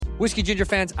Whiskey Ginger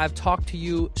fans, I've talked to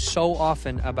you so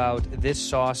often about this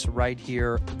sauce right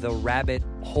here, the Rabbit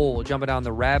Hole. Jumping down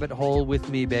the rabbit hole with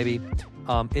me, baby.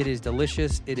 It is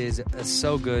delicious. It is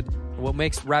so good. What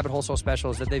makes Rabbit Hole so special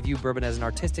is that they view bourbon as an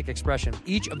artistic expression.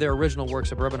 Each of their original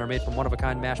works of bourbon are made from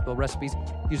one-of-a-kind mash bill recipes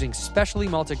using specially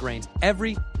malted grains.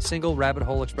 Every single Rabbit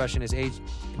Hole expression is aged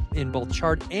in both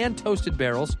charred and toasted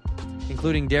barrels,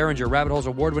 including Derringer, Rabbit Hole's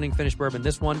award-winning finished bourbon.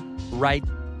 This one, right,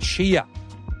 Chia.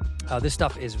 This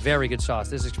stuff is very good sauce.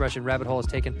 This expression, Rabbit Hole, has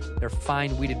taken their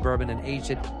fine wheated bourbon and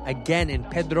aged it again in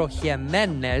Pedro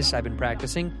Jimenez, I've been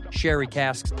practicing, sherry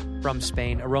casks from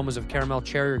Spain. Aromas of caramel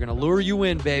cherry are going to lure you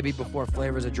in, baby, before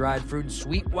flavors of dried fruit and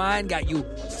sweet wine got you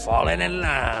falling in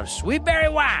love. Sweet berry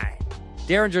wine.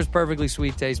 Derringer's perfectly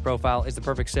sweet taste profile is the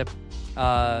perfect sip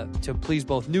to please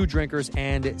both new drinkers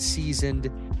and seasoned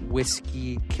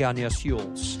whiskey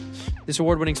connoisseurs. This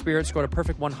award-winning spirit scored a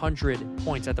perfect 100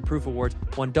 points at the Proof Awards,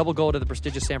 won double gold at the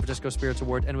prestigious San Francisco Spirits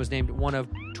Award, and was named one of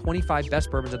 25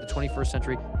 best bourbons of the 21st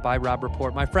century by Robb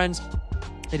Report. My friends,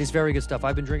 it is very good stuff.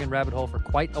 I've been drinking Rabbit Hole for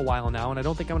quite a while now, and I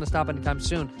don't think I'm going to stop anytime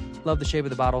soon. Love the shape of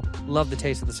the bottle. Love the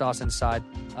taste of the sauce inside.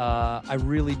 I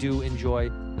really do enjoy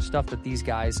the stuff that these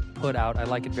guys put out. I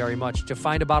like it very much. To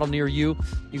find a bottle near you,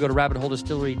 you go to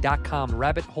rabbitholedistillery.com,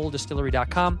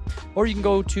 rabbitholedistillery.com, or you can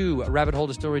go to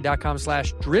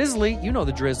rabbitholedistillery.com/drizzly. You know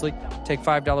the drizzly. Take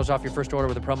 $5 off your first order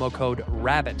with the promo code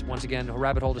RABBIT. Once again,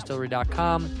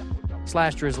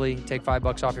 rabbitholedistillery.com/drizzly. Take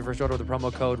 $5 off your first order with the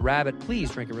promo code RABBIT. Please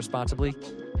drink it responsibly.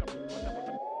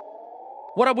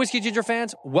 What up, Whiskey Ginger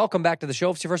fans? Welcome back to the show.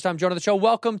 If it's your first time joining the show,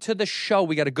 welcome to the show.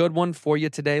 We got a good one for you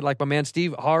today. Like my man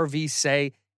Steve Harvey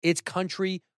say, it's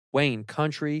Kountry Wayne.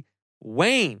 Kountry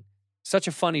Wayne. Such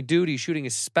a funny dude. He's shooting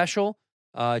his special.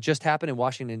 Just happened in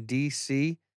Washington,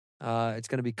 D.C. It's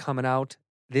going to be coming out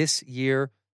this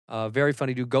year. Very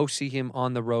funny dude. Go see him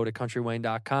on the road at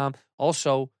countrywayne.com.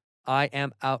 Also, I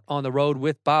am out on the road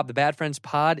with Bob. The Bad Friends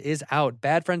Pod is out.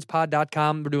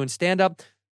 badfriendspod.com. We're doing stand-up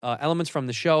elements from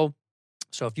the show.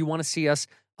 So if you want to see us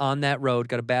on that road,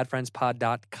 go to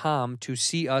badfriendspod.com to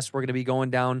see us. We're going to be going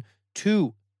down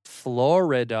to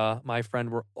Florida, my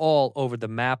friend. We're all over the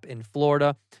map in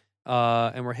Florida,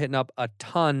 and we're hitting up a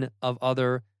ton of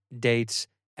other dates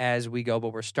as we go,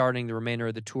 but we're starting the remainder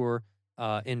of the tour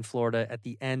in Florida at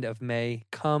the end of May.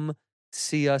 Come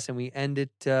see us, and we ended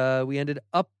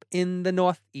up in the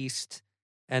Northeast,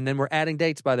 and then we're adding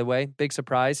dates, by the way. Big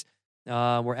surprise.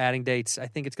 We're adding dates. I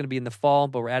think it's going to be in the fall,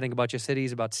 but we're adding a bunch of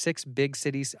cities, about 6 big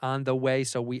cities on the way.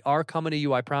 So we are coming to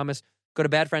you, I promise. Go to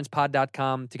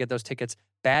badfriendspod.com to get those tickets.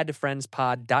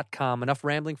 badfriendspod.com. Enough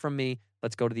rambling from me.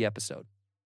 Let's go to the episode.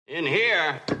 In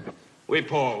here, we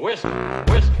pour whisk, whisk,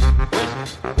 whisk,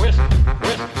 whisk, whisk.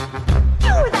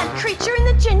 You were that creature in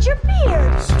the ginger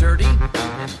beard. Sturdy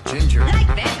and ginger. Like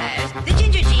vampires, the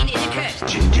ginger gene is a curse.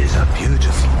 Gingers are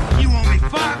beautiful. You owe me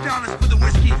 $5 for the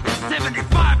whiskey and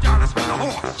 $75 for the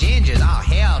horse. Gingers? Oh,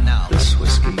 hell no. This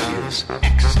whiskey is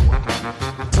excellent.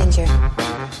 Ginger.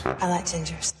 I like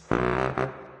gingers.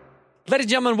 Ladies and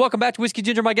gentlemen, welcome back to Whiskey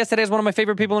Ginger. My guest today is one of my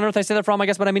favorite people on earth. I say that for all my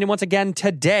guests, but I mean it once again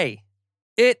today.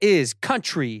 It is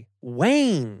Kountry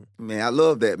Wayne. Man, I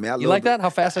love that, man. You like that? How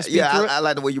fast I speak through it? I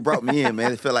like the way you brought me in,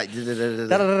 man. It felt like...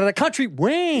 Kountry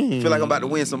Wayne. I feel like I'm about to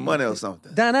win some money or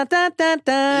something.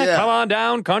 Yeah. Come on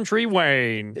down, Kountry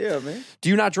Wayne. Yeah, man. Do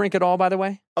you not drink at all, by the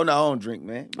way? Oh, no, I don't drink,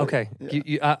 man. But, okay.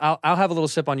 yeah. I'll have a little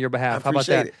sip on your behalf. How about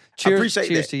that? It. Cheers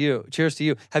that. to you. Cheers to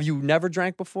you. Have you never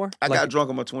drank before? I got drunk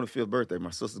on my 25th birthday.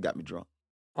 My sister got me drunk.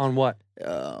 On what?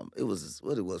 It was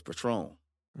Patron.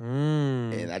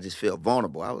 Mm. And I just felt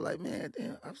vulnerable. I was like, man,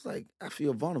 damn. I was like, I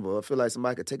feel vulnerable. I feel like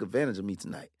somebody could take advantage of me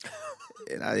tonight.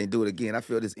 And I didn't do it again. I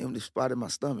feel this empty spot in my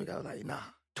stomach. I was like, nah.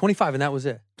 25 and that was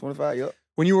it? 25, yep.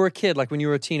 When you were a kid, like when you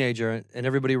were a teenager and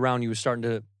everybody around you was starting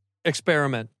to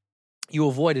experiment, you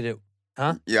avoided it,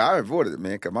 huh? Yeah, I avoided it,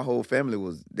 man, because my whole family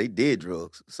they did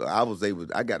drugs. So I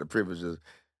got the privilege of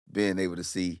being able to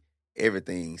see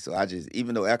everything. So I just,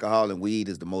 even though alcohol and weed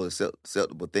is the most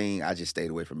acceptable thing, I just stayed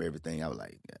away from everything. I was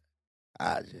like,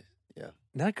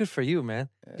 Not good for you, man.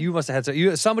 Yeah. You must have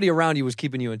had somebody around you was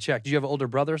keeping you in check. Did you have an older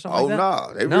brother or something like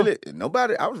that? No.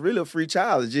 Nobody, I was really a free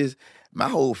child. It's just, my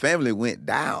whole family went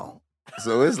down.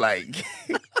 So it's like...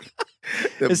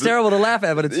 It's terrible to laugh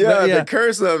at, but it's... the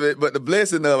curse of it, but the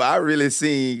blessing of it, I really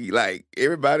seen, like,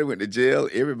 everybody went to jail,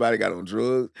 everybody got on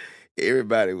drugs,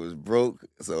 everybody was broke.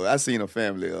 So I seen a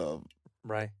family of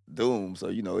doom. So,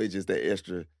 it's just that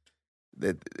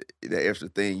extra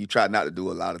thing. You try not to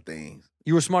do a lot of things.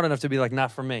 You were smart enough to be like,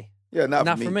 not for me. Yeah,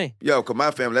 not for me. Yo, because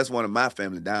my family, that's one of my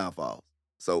family downfalls.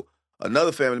 So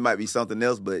another family might be something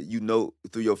else, but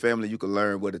through your family, you can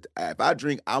learn if I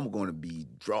drink, I'm going to be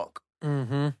drunk.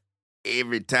 Mm-hmm.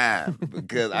 every time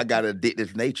because I got an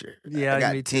addictive nature. Yeah, I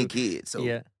got me 10 too. kids. So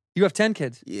Yeah. You have 10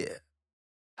 kids. yeah.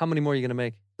 How many more are you going to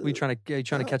make? Are you trying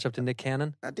to catch up to Nick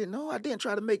Cannon? I didn't know. I didn't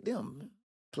try to make them.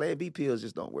 Plan B pills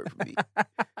just don't work for me.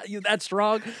 You that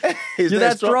strong? Is You're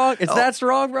that strong? It's Oh, that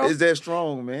strong, bro? Is that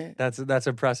strong, man? That's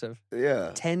impressive.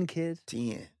 Yeah. 10 kids?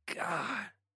 10. God.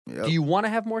 Yep. Do you want to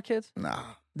have more kids? Nah.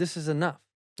 This is enough.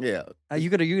 Yeah. You're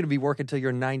gonna be working till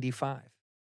you're 95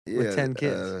 with 10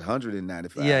 kids.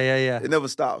 195. Yeah. It never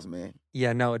stops, man.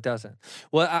 Yeah, no, it doesn't.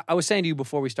 Well, I was saying to you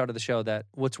before we started the show that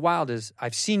what's wild is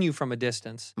I've seen you from a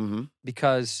distance Mm-hmm.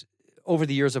 because over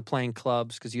the years of playing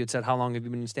clubs, because you had said, how long have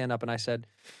you been in stand-up? And I said,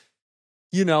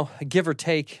 give or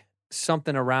take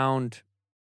something around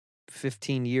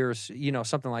 15 years,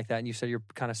 something like that. And you said you're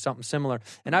kind of something similar.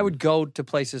 And I would go to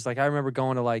places like I remember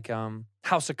going to like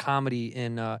House of Comedy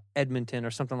in Edmonton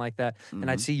or something like that. Mm-hmm.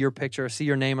 And I'd see your picture, see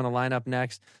your name on the lineup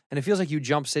next. And it feels like you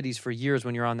jump cities for years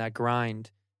when you're on that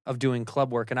grind of doing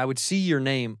club work. And I would see your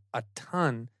name a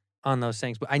ton on those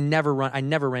things, but I never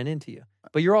ran into you.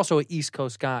 But you're also an East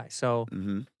Coast guy. So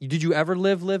did you ever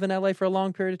live in LA for a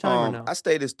long period of time or no? I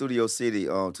stayed in Studio City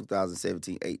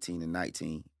 2017, 18, and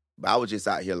 19. But I was just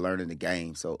out here learning the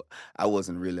game. So I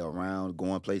wasn't really around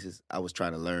going places. I was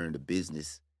trying to learn the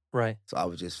business. Right. So I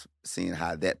was just seeing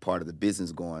how that part of the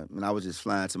business going. And I was just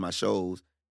flying to my shows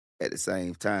at the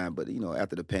same time. But,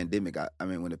 after the pandemic,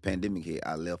 when the pandemic hit,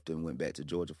 I left and went back to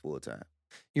Georgia full time.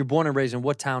 You're born and raised in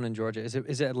what town in Georgia? Is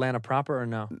it Atlanta proper or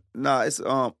no? No, it's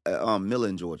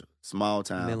Millen, Georgia. Small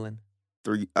town. Millen.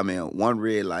 One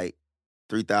red light,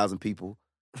 3,000 people.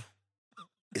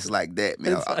 It's like that,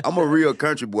 man. I'm a real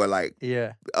country boy. Like,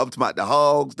 yeah. I'm talking about the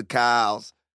hogs, the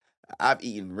cows. I've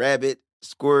eaten rabbit,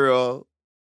 squirrel,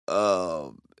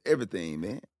 everything,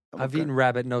 man. I've eaten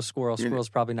rabbit, no squirrel. Squirrel's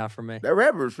probably not for me. That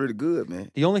rabbit was pretty good,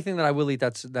 man. The only thing that I will eat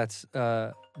that's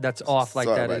off like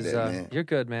Sorry that about is that, man. You're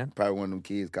good, man. Probably one of them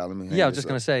kids calling me. Yeah, I was just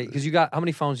gonna say because you got how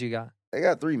many phones you got? I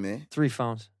got 3, man. 3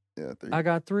 phones. Yeah, 3. I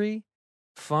got 3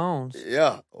 phones.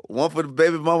 Yeah, one for the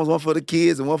baby mamas, one for the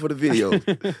kids, and one for the videos.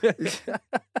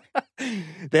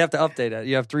 They have to update it.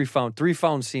 You have 3 phones. 3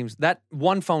 phones seems that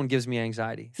 1 phone gives me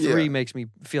anxiety. 3 makes me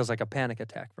feels like a panic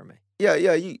attack for me. Yeah.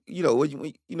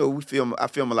 We film. I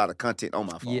film a lot of content on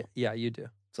my phone. Yeah, you do.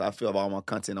 So I film all my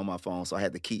content on my phone. So I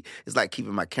had to keep. It's like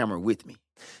keeping my camera with me.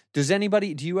 Do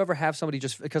you ever have somebody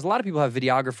just because a lot of people have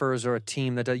videographers or a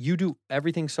team that you do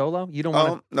everything solo? You don't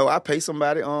want No, I pay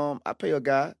somebody. I pay a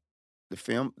guy to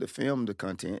film the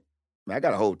content. I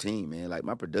got a whole team, man. Like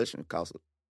my production costs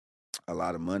a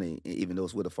lot of money, even though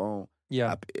it's with a phone.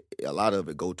 Yeah, a lot of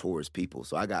it go towards people.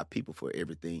 So I got people for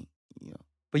everything.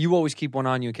 But you always keep one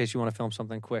on you in case you want to film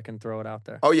something quick and throw it out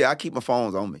there. Oh yeah, I keep my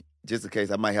phones on me just in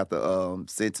case. I might have to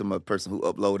send to my person who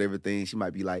upload everything. She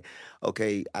might be like,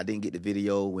 "Okay, I didn't get the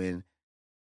video when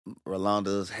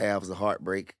Rolanda's halves a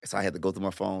heartbreak, so I had to go through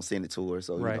my phone, send it to her."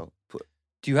 So right.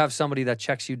 Do you have somebody that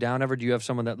checks you down ever? Do you have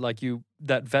someone that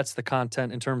that vets the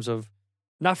content in terms of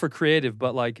not for creative,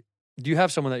 but like, do you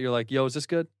have someone that you're like, "Yo, is this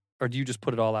good?" Or do you just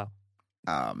put it all out?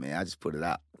 Oh man, I just put it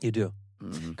out. You do.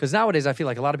 Because nowadays, I feel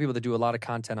like a lot of people that do a lot of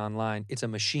content online, it's a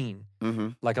machine. Mm-hmm.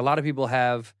 Like a lot of people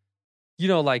have,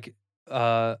 the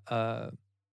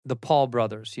Paul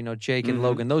brothers, Jake and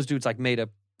Logan. Those dudes like made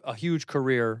a huge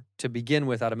career to begin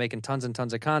with out of making tons and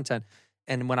tons of content.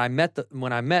 And when I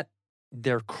met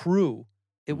their crew,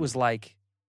 it was like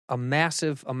a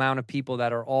massive amount of people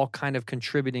that are all kind of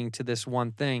contributing to this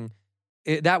one thing.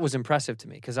 That was impressive to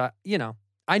me because I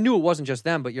knew it wasn't just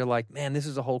them, but you're like, man, this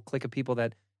is a whole clique of people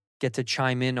that get to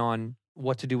chime in on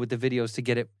what to do with the videos to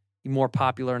get it more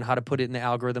popular and how to put it in the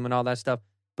algorithm and all that stuff.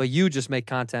 But you just make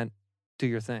content, do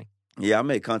your thing. Yeah, I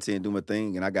make content, do my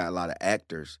thing, and I got a lot of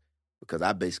actors because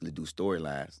I basically do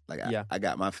storylines. Like I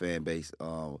got my fan base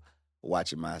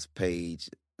watching my page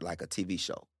like a TV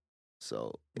show.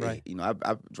 So right.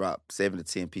 I drop 7 to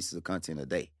 10 pieces of content a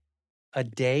day. A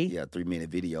day? Yeah, 3-minute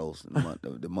videos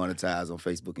to monetize on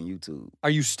Facebook and YouTube. Are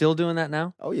you still doing that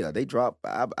now? Oh, yeah. They drop.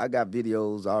 I got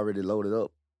videos already loaded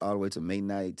up all the way to May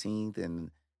 19th, and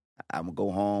I'm going to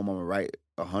go home. I'm going to write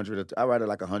 100. I write it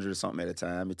like 100 or something at a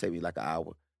time. It take me like an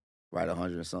hour. Write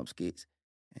 100 or something skits.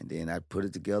 And then I put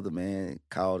it together, man.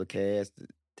 Call the cast.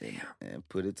 Damn. And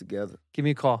put it together. Give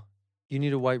me a call. You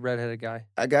need a white redheaded guy.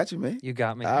 I got you, man. You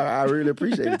got me. I really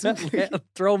appreciate it, too. Man,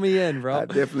 throw me in, bro. I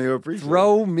definitely appreciate it.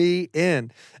 Throw me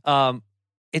in.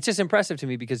 It's just impressive to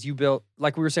me because you built,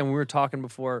 like we were saying when we were talking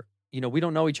before, we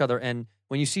don't know each other. And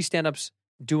when you see stand-ups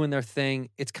doing their thing,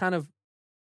 it's kind of,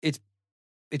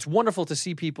 it's wonderful to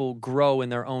see people grow in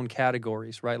their own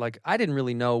categories, right? Like I didn't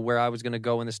really know where I was going to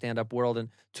go in the stand-up world and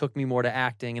took me more to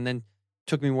acting and then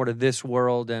took me more to this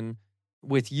world. And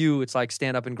with you, it's like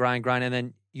stand up and grind, and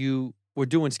then you were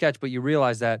doing sketch, but you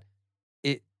realize that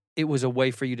it was a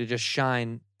way for you to just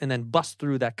shine and then bust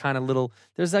through that kind of little,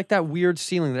 there's like that weird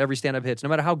ceiling that every stand-up hits. No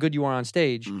matter how good you are on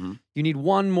stage, you need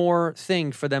one more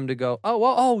thing for them to go,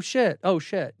 oh shit,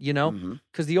 you know?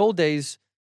 Because the old days,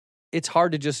 it's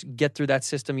hard to just get through that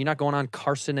system. You're not going on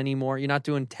Carson anymore. You're not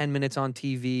doing 10 minutes on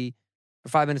TV or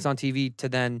 5 minutes on TV to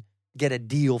then get a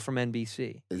deal from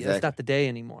NBC. Exactly. That's not the day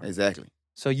anymore. Exactly.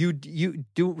 So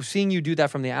seeing you do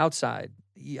that from the outside,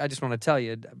 I just want to tell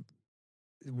you,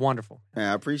 wonderful. Man,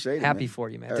 I appreciate it. Happy man. for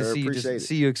you, man. I To appreciate it.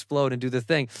 see you explode and do the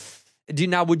thing.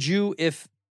 Would you, if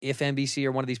NBC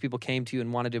or one of these people came to you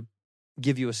and wanted to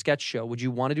give you a sketch show, would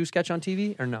you want to do sketch on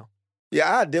TV or no?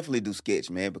 Yeah, I definitely do sketch,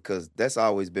 man, because that's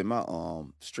always been my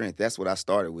strength. That's what I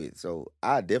started with. So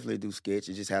I definitely do sketch.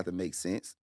 It just have to make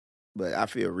sense. But I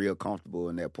feel real comfortable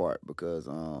in that part because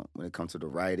when it comes to the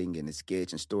writing and the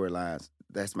sketch and storylines,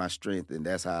 that's my strength, and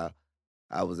that's how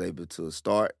I was able to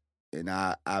start. And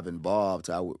I've evolved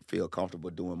to I would feel comfortable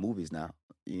doing movies now,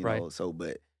 you know. Right. So,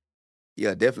 but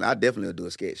yeah, definitely, I definitely will do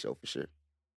a sketch show for sure.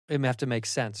 It may have to make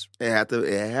sense. It have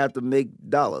to make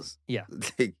dollars. Yeah.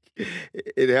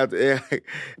 it have to.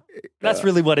 That's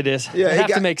really what it is. Yeah, it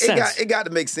have to make sense. It got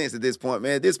to make sense at this point,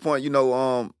 man. At this point, you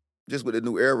know, just with the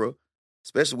new era,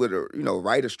 especially with the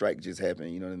writer strike just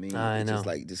happened. You know what I mean? I know. Just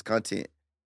like this content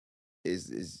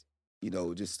is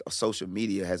just social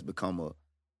media has become a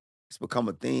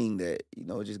thing that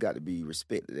it just got to be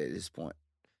respected at this point.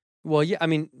 Well, yeah, I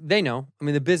mean, they know. I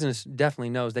mean, the business definitely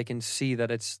knows. They can see that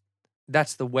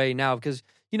that's the way now. Because,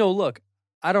 look,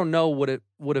 I don't know what it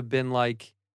would have been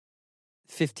like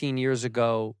 15 years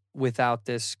ago without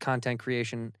this content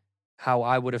creation, how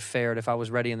I would have fared if I was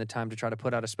ready in the time to try to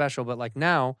put out a special. But like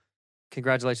now,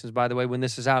 congratulations, by the way, when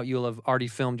this is out, you'll have already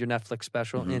filmed your Netflix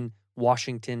special in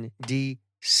Washington,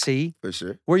 D.C. For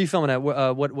sure. Where are you filming at?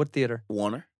 What theater?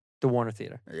 Warner. The Warner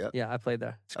Theater. Yep. Yeah, I played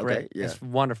there. It's great. Okay, yeah. It's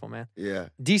wonderful, man. Yeah.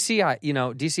 DC,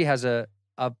 DC has a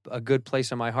good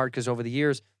place in my heart because over the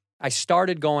years, I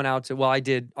started going out to, I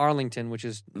did Arlington, which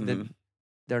is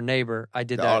their neighbor. I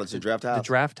did the that. Arlington Draft House. The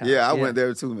Draft House. Yeah, I went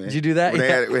there too, man. Did you do that? When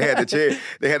they had the chair.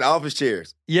 They had the office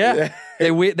chairs. Yeah.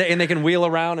 And they can wheel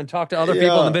around and talk to other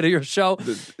people in the middle of your show.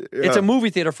 It's a movie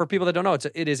theater for people that don't know.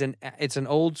 It's an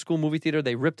old school movie theater.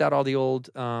 They ripped out all the old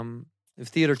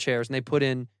theater chairs and they put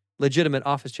in legitimate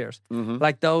office chairs.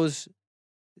 Like those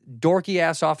dorky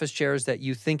ass office chairs that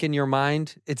you think in your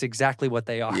mind, it's exactly what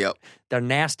they are. Yep. They're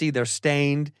nasty, they're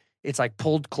stained, it's like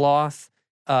pulled cloth.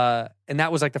 And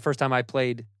that was like the first time I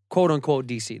played quote unquote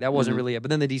DC. That wasn't really it, but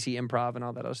then the DC Improv and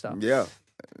all that other stuff. Yeah.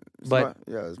 That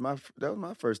was my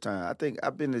first time. I think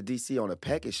I've been to DC on a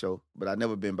package show, but I've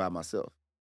never been by myself.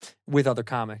 With other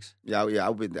comics. Yeah,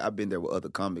 I've been there with other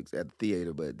comics at the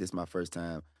theater, but this is my first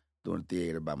time doing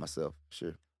theater by myself.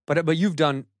 Sure. But you've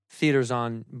done theaters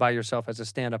on by yourself as a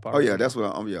stand-up artist. Oh yeah, that's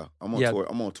what I'm on tour.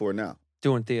 I'm on tour now.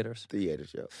 Doing theaters.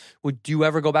 Theaters, yeah. Do you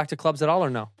ever go back to clubs at all or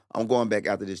no? I'm going back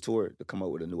after this tour to come up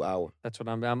with a new hour. That's what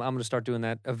I'm going to start doing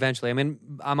that eventually. I mean,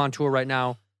 I'm on tour right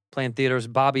now playing theaters.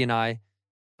 Bobby and I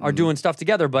are doing stuff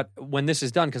together, but when this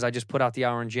is done, because I just put out the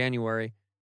hour in January,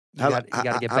 you got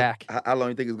to get back. How long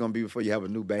do you think it's going to be before you have a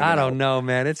new band? I don't know,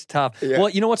 man. It's tough. Yeah. Well,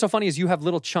 you know what's so funny is you have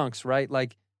little chunks, right?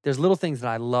 Like there's little things that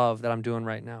I love that I'm doing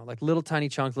right now, like little tiny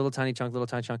chunk, little tiny chunk, little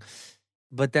tiny chunk.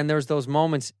 But then there's those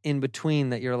moments in between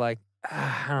that you're like,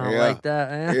 I don't like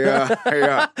that.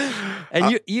 Yeah.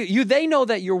 And they know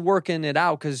that you're working it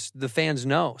out because the fans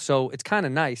know. So it's kind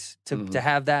of nice to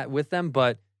have that with them,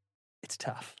 but it's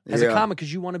tough as a comic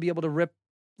because you want to be able to rip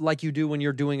like you do when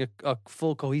you're doing a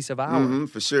full cohesive hour.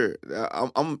 For sure.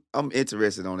 I'm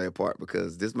interested on that part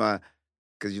because when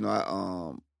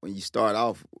you start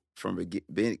off from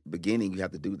beginning, you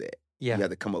have to do that. Yeah. You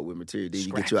have to come up with material. Then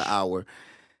you get you an hour.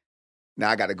 Now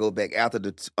I got to go back after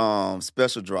the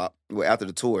special drop, after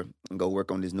the tour, and go work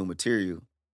on this new material.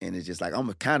 And it's just like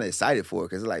I'm kind of excited for it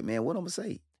because it's like, man, what I'm gonna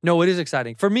say? No, it is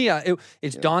exciting for me.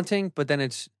 It's daunting, but then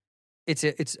it's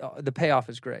the payoff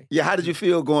is great. Yeah, how did you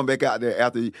feel going back out there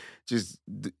after you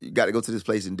got to go to this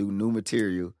place and do new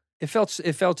material? It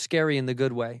felt scary in the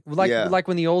good way. Like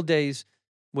when the old days,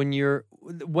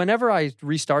 whenever I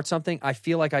restart something, I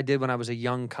feel like I did when I was a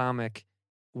young comic,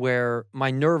 where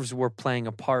my nerves were playing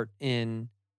a part in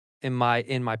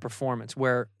my performance.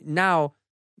 Where now,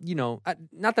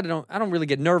 not that I don't really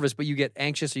get nervous, but you get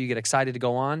anxious or you get excited to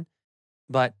go on.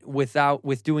 But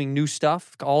with doing new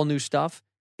stuff, all new stuff,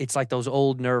 it's like those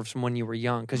old nerves from when you were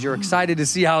young because you're excited to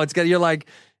see how it's going. You're like,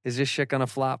 is this shit gonna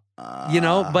flop?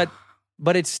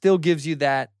 But it still gives you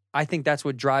that. I think that's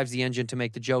what drives the engine to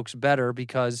make the jokes better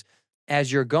because as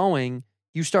you're going,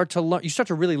 you start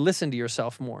to really listen to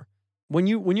yourself more. when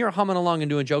you're humming along and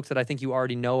doing jokes that I think you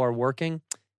already know are working,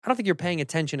 I don't think you're paying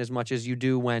attention as much as you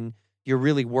do when you're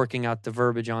really working out the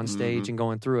verbiage on stage and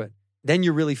going through it. Then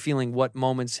you're really feeling what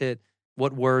moments hit,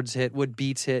 what words hit, what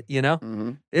beats hit, you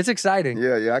know? It's exciting.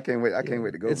 Yeah, I can't wait. I can't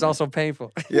wait to go. It's man. also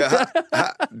painful. Yeah.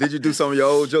 Did you do some of your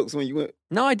old jokes when you went?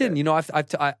 No, I didn't. You know,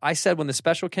 I said when the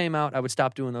special came out, I would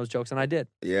stop doing those jokes, and I did.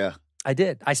 Yeah. I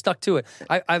did. I stuck to it.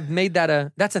 I've made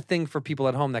that that's a thing for people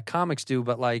at home that comics do,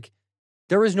 but like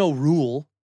there is no rule.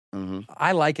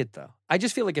 I like it though. I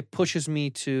just feel like it pushes me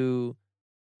to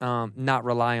not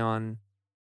rely on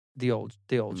the old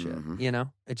shit. You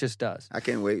know, it just does. I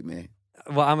can't wait, man.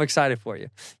 Well, I'm excited for you.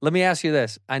 Let me ask you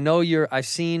this. I know I've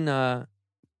seen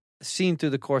through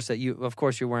the course that of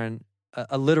course, you're wearing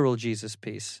a literal Jesus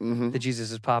piece. The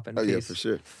Jesus is popping piece. Oh, yeah, for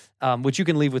sure. Which you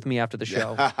can leave with me after the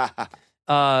show.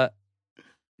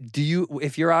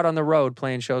 If you're out on the road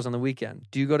playing shows on the weekend,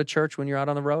 do you go to church when you're out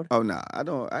on the road? Oh, no, I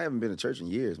don't. I haven't been to church in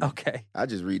years, man. Okay. I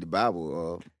just read the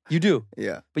Bible. You do?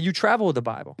 Yeah. But you travel with the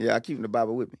Bible. Yeah, I keep the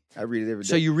Bible with me. I read it every day.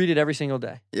 So you read it every single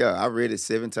day? Yeah, I read it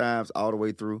 7 times all the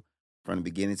way through, from the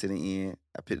beginning to the end.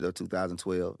 I picked it up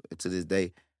 2012. And to this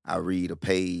day, I read a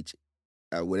page.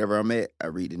 Whatever I'm at, I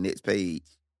read the next page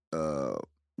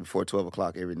before 12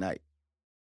 o'clock every night.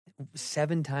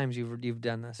 7 times you've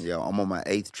done this? Yeah, I'm on my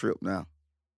 8th trip now.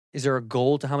 Is there a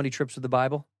goal to how many trips with the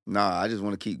Bible? Nah, I just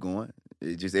want to keep going.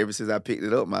 It just ever since I picked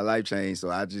it up, my life changed. So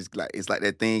I just it's like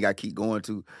that thing I keep going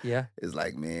to. Yeah. It's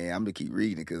like, man, I'm gonna keep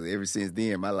reading because ever since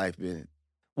then, my life been.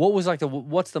 What was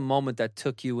what's the moment that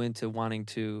took you into wanting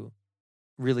to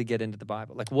really get into the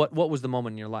Bible? Like what was the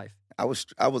moment in your life? I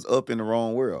was up in the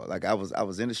wrong world. Like I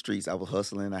was in the streets. I was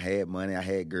hustling. I had money. I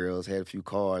had girls. Had a few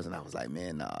cars, and I was like,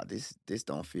 man, nah, this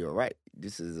don't feel right.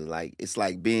 This is it's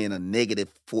like being a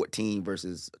 -14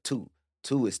 versus 2.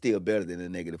 2 is still better than a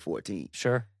 -14.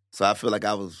 Sure. So I feel like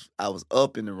I was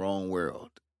up in the wrong world,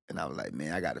 and I was like,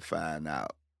 man, I got to find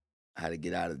out how to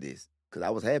get out of this because I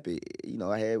was happy. You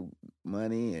know, I had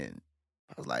money, and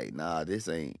I was like, nah, this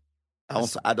ain't.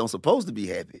 I don't supposed to be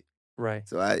happy. Right.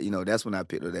 So that's when I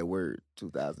picked up that word,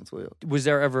 2012. Was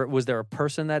there a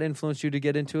person that influenced you to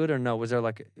get into it, or no? Was there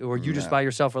or you just by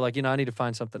yourself, or like, I need to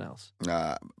find something else?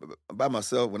 Nah, by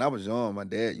myself. When I was young, my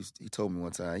dad he told me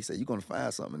one time. He said, "You're gonna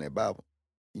find something in that Bible.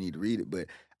 You need to read it." But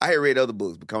I had read other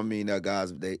books, Become a Millionaire,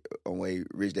 God's Way,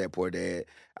 Rich Dad Poor Dad.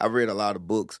 I read a lot of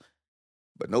books,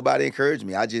 but nobody encouraged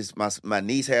me. My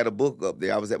niece had a book up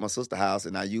there. I was at my sister's house,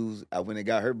 and I went and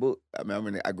got her book.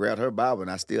 I grabbed her Bible,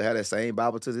 and I still have that same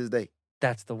Bible to this day.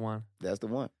 That's the one. That's the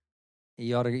one.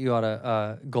 You ought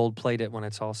to gold plate it when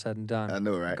it's all said and done. I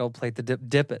know, right? Gold plate the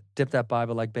dip it. Dip that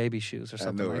Bible like baby shoes or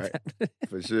something like that.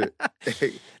 For sure.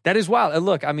 That is wild. And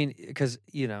look, I mean, because,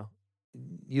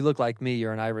 you look like me.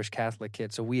 You're an Irish Catholic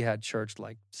kid. So we had church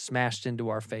like smashed into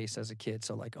our face as a kid.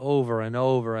 So like over and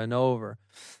over and over.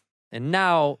 And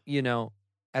now,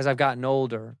 as I've gotten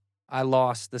older, I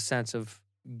lost the sense of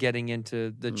getting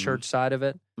into the church side of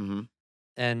it. Mm-hmm.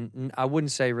 And I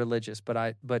wouldn't say religious,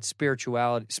 but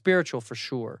spiritual for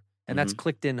sure. And that's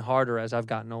clicked in harder as I've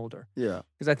gotten older. Yeah.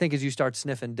 Because I think as you start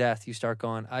sniffing death, you start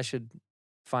going, I should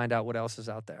find out what else is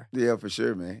out there. Yeah, for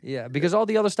sure, man. Yeah, because all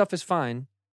the other stuff is fine.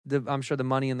 I'm sure the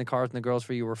money and the cars and the girls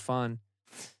for you were fun.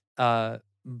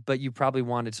 But you probably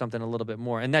wanted something a little bit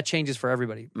more. And that changes for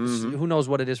everybody. Mm-hmm. Who knows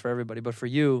what it is for everybody. But for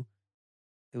you,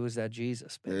 it was that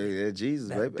Jesus, baby. Yeah, Jesus,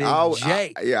 that baby.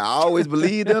 I always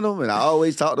believed in him, and I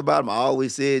always talked about him. I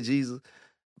always said Jesus.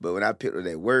 But when I picked up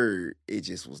that word, it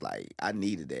just was like, I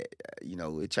needed that.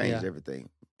 It changed everything.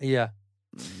 Yeah.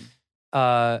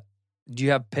 Mm-hmm. Do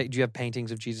you have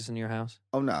paintings of Jesus in your house?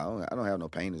 Oh, no. I don't have no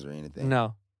paintings or anything.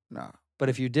 No. But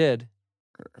if you did,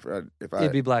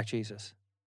 it'd be Black Jesus.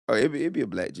 Oh, it'd be a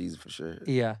Black Jesus for sure.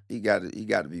 Yeah. He got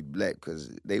to be Black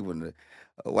because they wouldn't.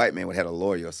 A white man would have had a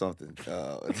lawyer or something.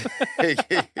 They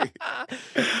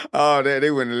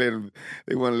wouldn't let him.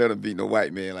 They wouldn't let him beat no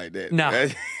white man like that. No.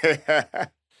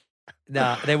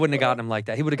 No, they wouldn't have gotten him like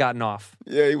that. He would have gotten off.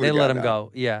 Yeah, he would. They let him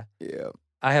go. Yeah. Yeah.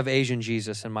 I have Asian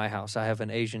Jesus in my house. I have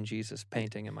an Asian Jesus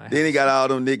painting in my house. Then he got all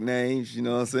them nicknames, you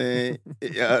know what I'm saying?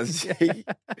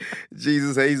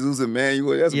 Jesus, Jesus,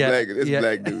 Emmanuel. That's Black. That's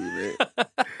Black dude, man.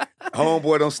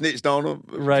 Homeboy don't snitched on him.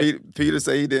 Right. Peter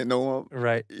say he didn't know him.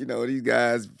 Right. These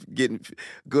guys getting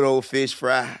good old fish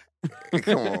fry.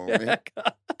 Come on, man.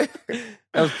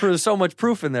 That was so much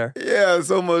proof in there. Yeah,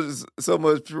 so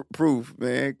much proof,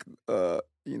 man. But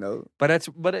you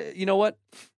know what?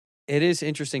 It is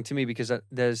interesting to me because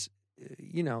there's,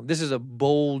 this is a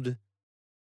bold,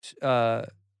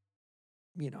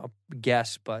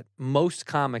 guess, but most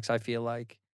comics I feel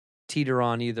like teeter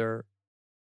on either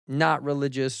not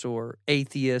religious or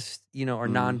atheist, or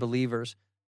non-believers.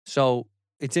 So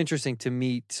it's interesting to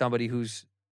meet somebody who's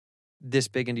this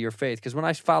big into your faith, because when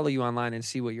I follow you online and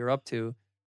see what you're up to,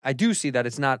 I do see that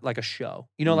it's not like a show.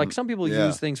 You know, like some people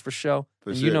use things for show,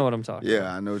 and you know what I'm talking about.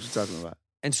 Yeah, I know what you're talking about.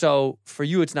 And so for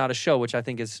you, it's not a show, which I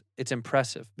think it's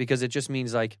impressive, because it just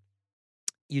means like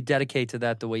you dedicate to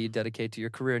that the way you dedicate to your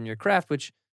career and your craft,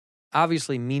 which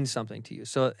obviously means something to you.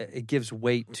 So it gives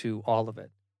weight to all of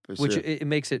it, which it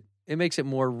makes it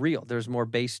more real. There's more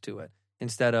base to it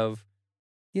instead of,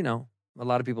 you know, a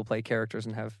lot of people play characters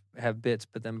and have bits,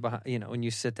 but then behind, you know, when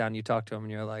you sit down and you talk to them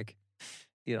and you're like,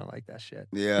 you don't like that shit.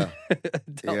 Yeah.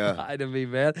 Don't lie to me,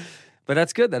 man. But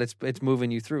that's good that it's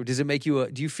moving you through. Does it make you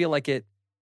do you feel like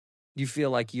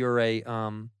you're a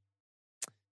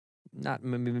not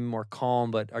maybe more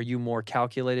calm, but are you more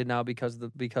calculated now because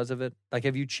of it? Like,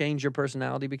 have you changed your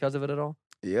personality because of it at all?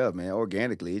 Yeah, man,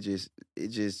 organically.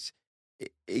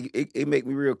 It make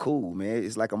me real cool, man.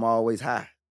 It's like I'm always high.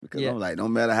 Because I'm like, no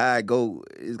matter how I go,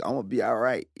 I'm going to be all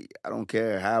right. I don't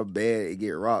care how bad it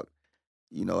get rocked.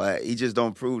 You know, he just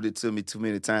don't prove it to me too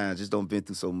many times. Just don't been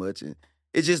through so much. And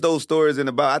it's just those stories in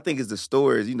the Bible. I think it's the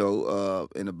stories, you know,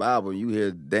 in the Bible. You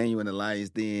hear Daniel in the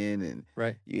lion's den, and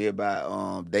you hear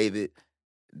about David,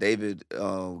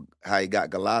 how he got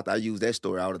Goliath. I use that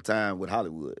story all the time with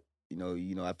Hollywood. You know,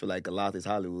 I feel like Goliath is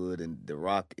Hollywood and The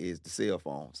Rock is the cell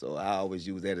phone. So I always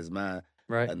use that as my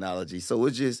analogy. So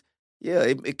it's just,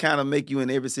 it kind of make you in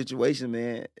every situation,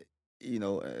 man. You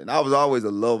know, and I was always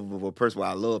a lovable person where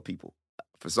I love people.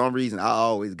 For some reason, I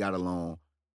always got along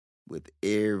with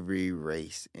every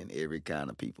race and every kind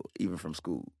of people, even from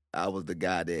school. I was the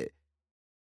guy that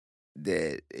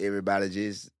everybody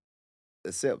just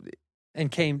accepted.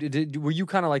 And were you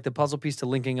kind of like the puzzle piece to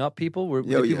linking up people?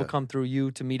 Did people come through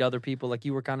you to meet other people? Like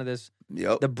you were kind of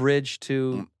the bridge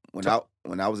to. When I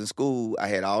was in school, I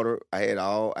had a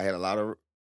lot of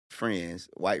friends,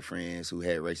 white friends who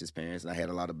had racist parents, and I had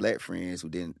a lot of black friends who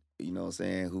didn't, you know what I'm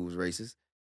saying, who was racist.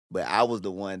 But I was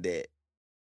the one that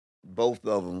both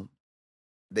of them,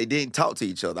 they didn't talk to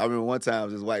each other. I remember one time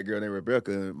this white girl named Rebecca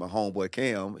and my homeboy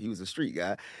Cam, he was a street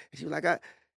guy. And she was like,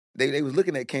 they was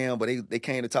looking at Cam, but they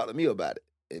came to talk to me about it.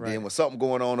 And then when something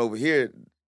going on over here,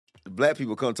 the black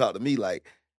people come talk to me like,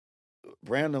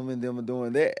 Brandon and them are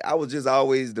doing that. I was just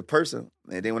always the person.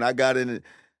 And then when I got in,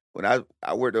 when I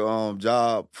worked a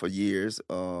job for years,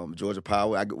 Georgia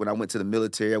Power. When I went to the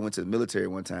military, one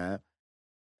time.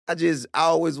 I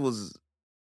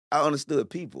understood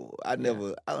people. I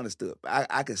understood.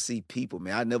 I could see people,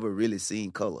 man. I never really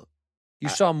seen color. You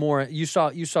saw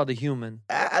the human.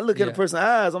 I look at a person's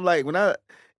eyes. I'm like,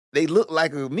 they look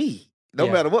like me. No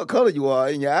matter what color you are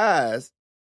in your eyes.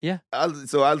 Yeah.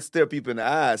 So I stare people in the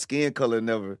eyes. Skin color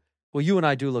never. Well, you and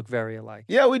I do look very alike.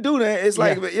 Yeah, we do that. It's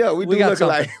like, we do look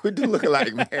alike. We do look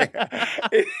alike, man.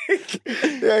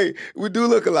 Hey, we do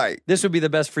look alike. This would be the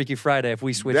best Freaky Friday if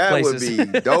we switched places. That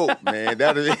would be dope, man.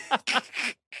 Did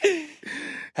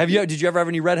you ever have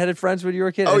any redheaded friends when you were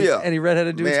a kid? Oh, Any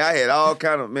redheaded dudes? Man, I had all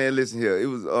kind of, man, listen here. It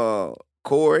was,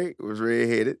 Corey was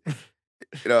redheaded.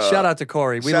 Shout out to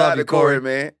Corey. We love you, Corey.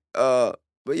 Man. But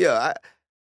yeah,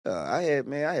 I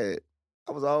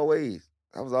was always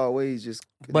just.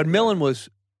 But Millen was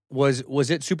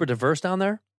it super diverse down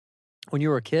there when you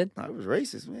were a kid? I was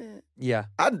racist, man. Yeah.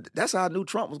 That's how I knew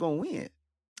Trump was gonna win.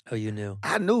 Oh, you knew?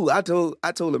 I knew. I told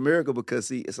America because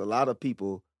see, it's a lot of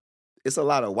people. It's a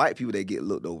lot of white people that get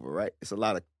looked over, right? It's a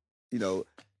lot of,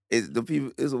 it's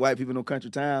the white people in those country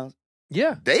towns.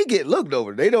 Yeah. They get looked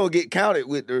over. They don't get counted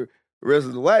with the rest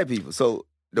of the white people. So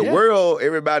the world,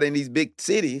 everybody in these big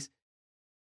cities,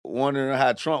 wondering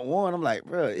how Trump won. I'm like,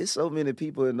 bro, it's so many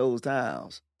people in those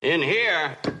towns. In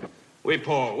here, we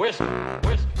pour whiskey.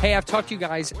 Hey, I've talked to you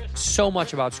guys so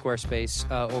much about Squarespace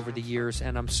over the years,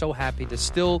 and I'm so happy to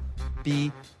still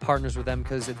be partners with them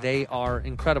because they are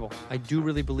incredible. I do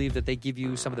really believe that they give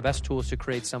you some of the best tools to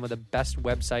create some of the best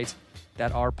websites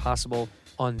that are possible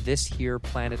on this here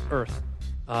planet Earth.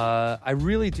 I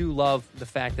really do love the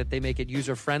fact that they make it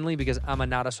user-friendly because I'm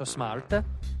not so smart.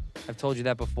 I've told you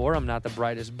that before. I'm not the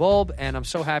brightest bulb, and I'm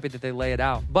so happy that they lay it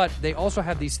out. But they also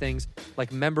have these things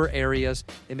like member areas.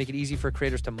 They make it easy for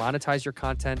creators to monetize your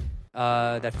content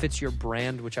that fits your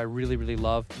brand, which I really, really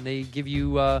love. And they give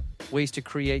you ways to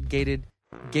create gated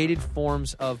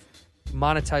forms of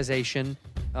monetization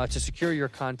to secure your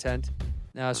content.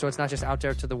 So it's not just out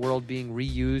there to the world being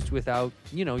reused without,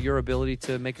 your ability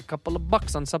to make a couple of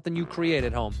bucks on something you create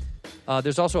at home.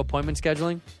 There's also appointment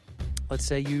scheduling. Let's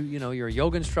say you're a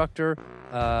yoga instructor,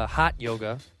 hot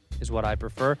yoga is what I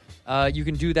prefer. You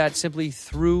can do that simply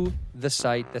through the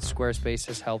site that Squarespace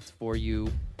has helped for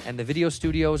you. And the video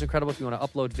studio is incredible if you want to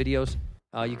upload videos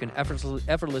You can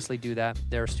effortlessly do that.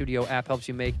 Their studio app helps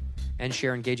you make and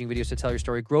share engaging videos to tell your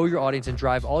story, grow your audience, and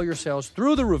drive all your sales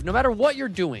through the roof, no matter what you're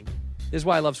doing. This is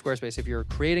why I love Squarespace. If you're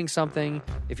creating something,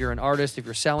 if you're an artist, if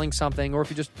you're selling something, or if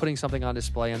you're just putting something on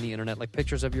display on the internet, like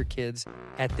pictures of your kids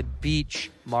at the beach,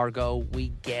 Margot, we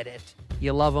get it.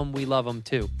 You love them, we love them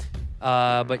too.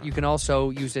 But you can also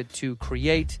use it to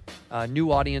create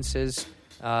new audiences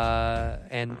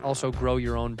and also grow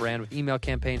your own brand with email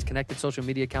campaigns, connected social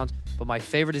media accounts. But my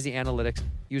favorite is the analytics.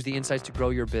 Use the insights to grow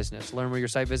your business. Learn where your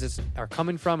site visits are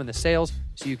coming from and the sales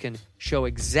so you can show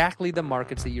exactly the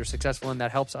markets that you're successful in.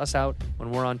 That helps us out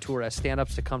when we're on tour as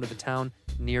stand-ups to come to the town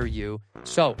near you.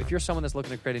 So if you're someone that's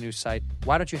looking to create a new site,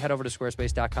 why don't you head over to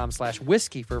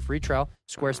squarespace.com/whiskey for a free trial,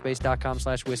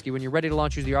 squarespace.com/whiskey. When you're ready to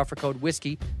launch, use the offer code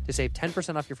whiskey to save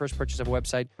 10% off your first purchase of a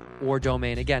website or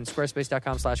domain. Again,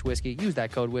 squarespace.com/whiskey. Use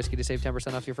that code whiskey to save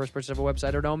 10% off your first purchase of a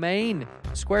website or domain.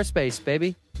 Squarespace,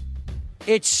 baby.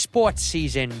 It's sports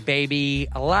season, baby.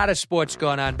 A lot of sports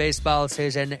going on. Baseball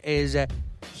season is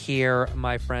here,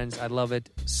 my friends. I love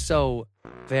it so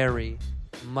very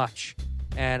much.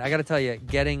 And I got to tell you,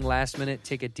 getting last-minute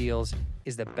ticket deals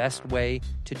is the best way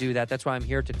to do that. That's why I'm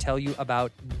here to tell you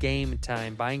about Game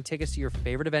Time. Buying tickets to your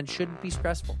favorite event shouldn't be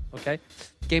stressful, okay?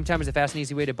 Game Time is a fast and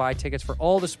easy way to buy tickets for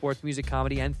all the sports, music,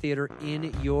 comedy, and theater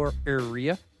in your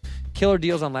area. Killer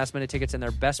deals on last-minute tickets and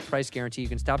their best price guarantee. You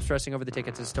can stop stressing over the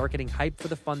tickets and start getting hyped for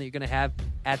the fun that you're going to have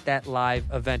at that live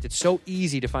event. It's so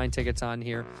easy to find tickets on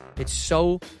here. It's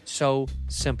so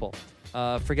simple.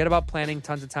 Forget about planning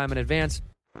tons of time in advance.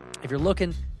 If you're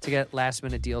looking to get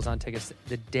last-minute deals on tickets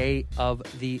the day of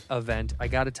the event, I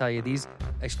got to tell you, these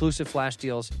exclusive flash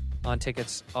deals on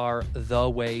tickets are the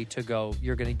way to go.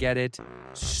 You're going to get it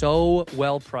so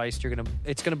well priced.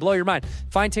 It's going to blow your mind.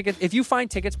 If you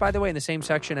find tickets, by the way, in the same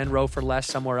section and row for less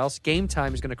somewhere else, Game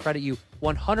Time is going to credit you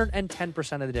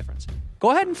 110% of the difference.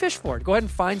 Go ahead and fish for it. Go ahead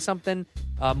and find something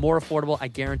more affordable. I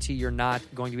guarantee you're not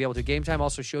going to be able to. Game Time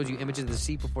also shows you images of the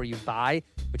seat before you buy,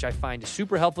 which I find is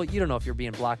super helpful. You don't know if you're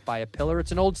being blocked by a pillar.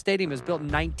 It's an old stadium. It was built in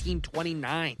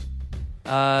 1929.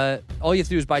 All you have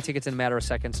to do is buy tickets in a matter of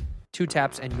seconds. 2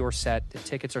 taps and you're set. The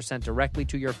tickets are sent directly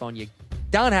to your phone. You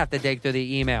don't have to dig through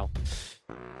the email.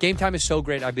 Game Time is so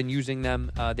great. I've been using them.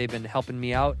 They've been helping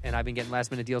me out, and I've been getting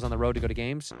last-minute deals on the road to go to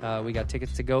games. We got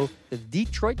tickets to go to the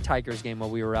Detroit Tigers game while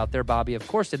we were out there. Bobby, of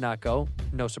course, did not go.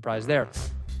 No surprise there.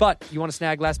 But you want to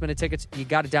snag last-minute tickets, you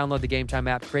got to download the Game Time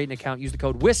app, create an account, use the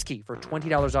code WHISKEY for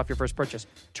 $20 off your first purchase.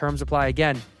 Terms apply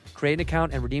again. Create an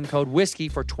account and redeem code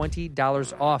WHISKEY for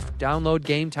 $20 off. Download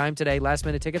Game Time today.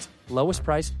 Last-minute tickets, lowest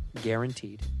price,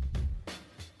 guaranteed.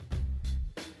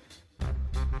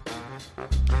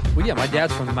 Well, yeah, my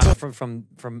dad's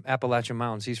from Appalachian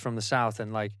Mountains. He's from the South,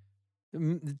 and like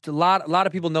a lot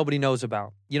of people nobody knows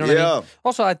about. You know what I mean?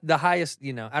 Also, the highest,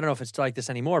 I don't know if it's like this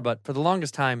anymore, but for the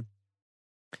longest time,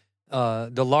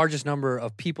 the largest number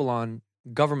of people on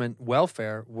government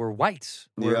welfare were whites,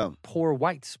 poor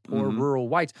whites, poor rural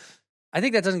whites. I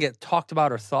think that doesn't get talked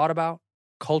about or thought about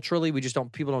culturally. We just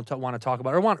people don't want to talk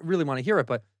about it or really want to hear it,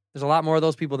 but there's a lot more of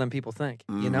those people than people think,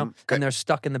 and they're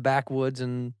stuck in the backwoods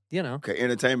and, Okay,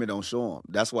 entertainment don't show them.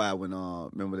 That's why when,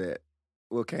 remember that,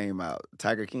 what came out?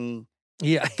 Tiger King?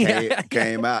 Yeah.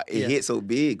 Came out. It hit so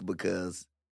big because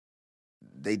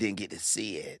they didn't get to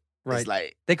see it. Right. It's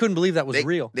like they couldn't believe that was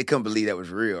real. They couldn't believe that was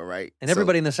real, right? And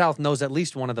everybody in the South knows at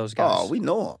least one of those guys. Oh, we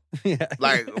know them. Yeah.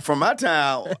 Like, from my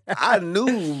town, I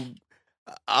knew,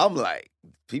 I'm like,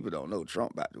 people don't know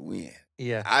Trump about to win.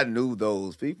 Yeah. I knew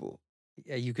those people.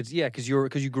 Yeah, because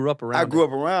you grew up around. I grew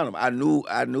up around them. I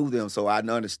knew them, so I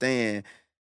understand.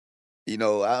 I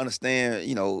understand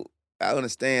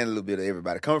a little bit of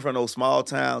everybody. Coming from those small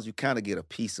towns, you kind of get a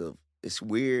piece of. It's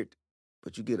weird,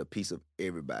 but you get a piece of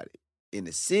everybody. In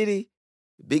the city,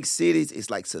 big cities, it's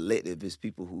like selective. It's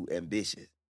people who ambitious.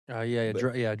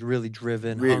 Really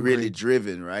driven, really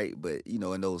driven, right? But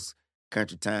in those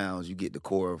country towns, you get the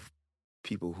core of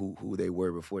people who they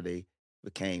were before they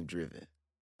became driven.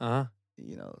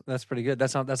 That's pretty good.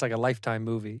 That's like a Lifetime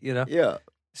movie, Yeah.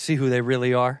 See who they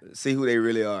really are. See who they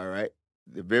really are, right?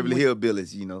 The Beverly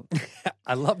Hillbillies,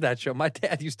 I love that show. My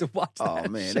dad used to watch that. Oh,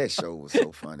 man, that show was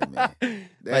so funny, man.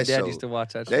 My dad used to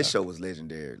watch that show. That show was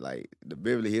legendary. Like, the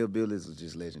Beverly Hillbillies was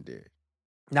just legendary.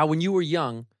 Now, when you were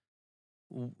young,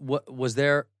 what was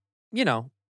there,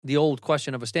 the old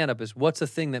question of a stand-up is, what's the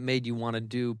thing that made you want to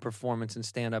do performance and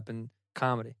stand-up and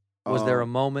comedy? Was there a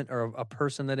moment or a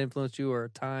person that influenced you or a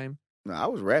time? No, I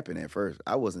was rapping at first.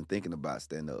 I wasn't thinking about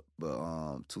stand-up.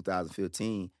 But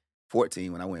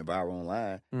 2014, when I went viral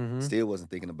online, still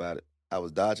wasn't thinking about it. I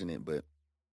was dodging it, but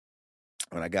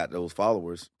when I got those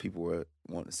followers, people were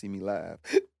wanting to see me live.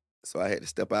 So I had to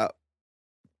step out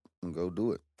and go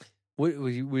do it.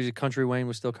 Was it Kountry Wayne?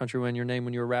 Was still Kountry Wayne your name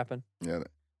when you were rapping? Yeah,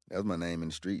 that was my name in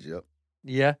the streets. Yep.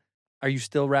 Yeah. Are you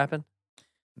still rapping?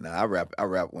 Nah, I rap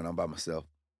when I'm by myself.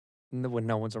 When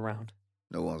no one's around.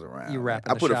 No one's around. You rap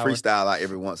in I the put shower? a freestyle out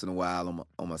every once in a while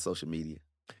on my social media.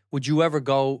 Would you ever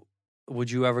go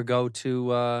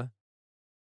to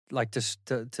like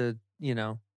to you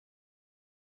know,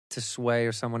 to Sway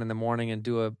or someone in the morning and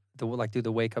do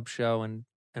the wake up show and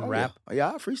rap? Yeah,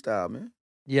 I freestyle, man.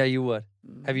 Yeah, you would.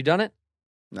 Have you done it?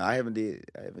 No, I haven't did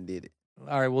it.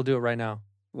 All right, we'll do it right now.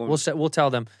 Well, We'll tell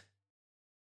them.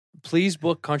 Please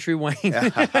book Kountry Wayne.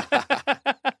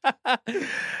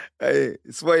 Hey,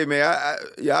 Sway, man.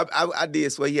 I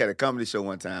did Sway. He had a comedy show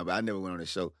one time, but I never went on the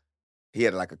show. He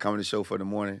had like a comedy show for the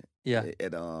morning. Yeah.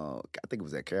 At I think it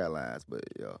was at Caroline's, but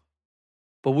yeah.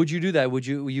 But would you do that? Would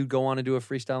you go on and do a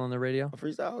freestyle on the radio? A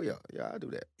freestyle? Oh, yeah, I do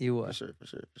that. You would. For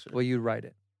sure. Well, you'd write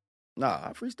it. Nah,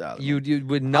 I freestyle. You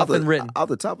with nothing written. Off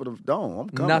the top of the dome. I'm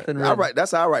coming. Nothing written.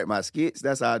 That's how I write my skits.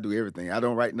 That's how I do everything. I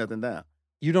don't write nothing down.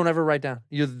 You don't ever write down.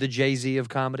 You're the Jay-Z of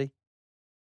comedy.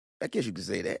 I guess you could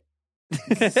say that.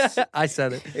 I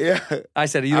said it. Yeah, I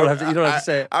said it. You don't have to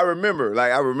say it. I remember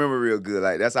real good.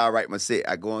 Like that's how I write my set.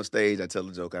 I go on stage, I tell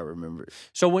a joke, I remember it.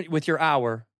 So with your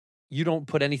hour, you don't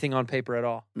put anything on paper at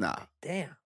all. Nah.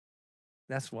 Damn,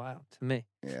 that's wild to me.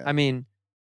 Yeah. I mean,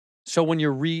 so when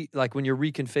you're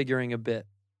reconfiguring a bit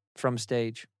from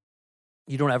stage,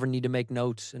 you don't ever need to make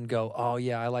notes and go, oh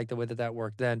yeah, I like the way that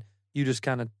worked. Then you just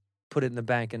kind of put it in the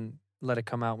bank and let it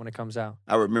come out when it comes out.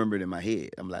 I remember it in my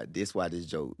head. I'm like, this why this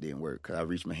joke didn't work. Because I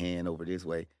reached my hand over this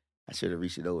way. I should have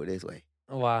reached it over this way.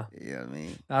 Wow. You know what I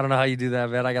mean? I don't know how you do that,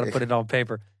 man. I got to put it on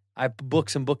paper. I have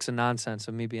books and books of nonsense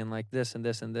of me being like this and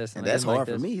this and this. And that's hard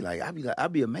for me. Like,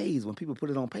 I'd be amazed when people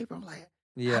put it on paper. I'm like,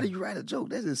 yeah. How do you write a joke?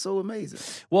 That is so amazing.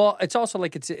 Well, it's also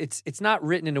like it's not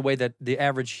written in a way that the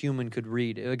average human could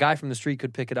read. A guy from the street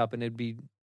could pick it up and it'd be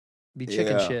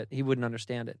chicken shit. He wouldn't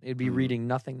understand it. It'd be reading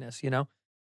nothingness, you know?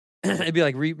 It'd be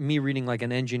like me reading like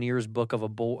an engineer's book of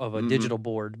a digital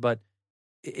board, but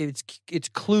it's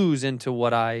clues into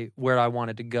where I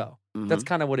wanted to go. Mm-hmm. That's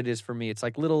kind of what it is for me. It's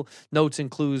like little notes and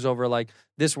clues over like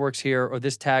this works here, or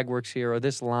this tag works here, or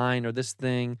this line, or this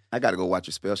thing. I got to go watch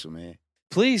your special, man.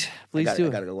 Please do it. I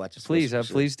got to go watch your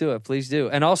special. Please do it. Please do.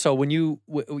 And also, when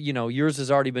yours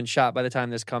has already been shot by the time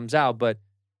this comes out, but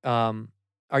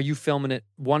are you filming it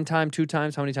one time, 2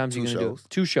 times? How many times are you going to do it?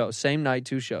 2 shows. Same night,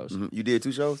 2 shows. Mm-hmm. You did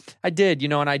 2 shows? I did,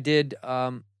 and I did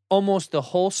almost the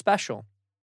whole special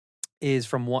is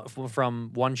from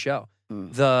one show.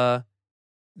 Mm. The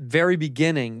very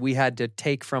beginning we had to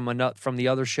take from the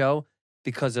other show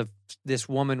because of this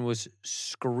woman was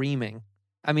screaming.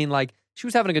 I mean, like she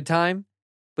was having a good time,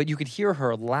 but you could hear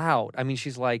her loud. I mean,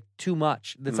 she's like too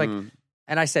much. It's like,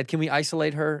 and I said, can we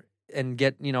isolate her and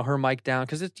get, her mic down?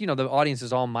 Because it's, the audience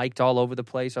is all mic'd all over the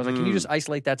place. I was like, can you just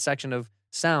isolate that section of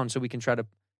sound so we can try to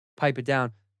pipe it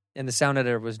down? And the sound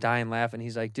editor was dying laughing.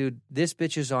 He's like, dude, this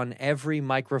bitch is on every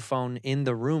microphone in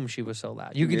the room. She was so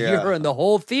loud. You could hear her in the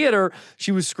whole theater.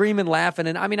 She was screaming, laughing.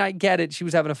 And I mean, I get it. She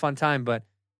was having a fun time, but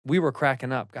we were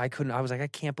cracking up. I was like, I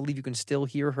can't believe you can still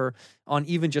hear her on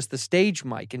even just the stage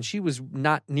mic. And she was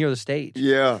not near the stage.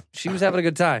 Yeah. She was having a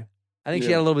good time. I think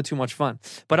she had a little bit too much fun.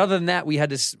 But other than that, we had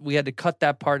to cut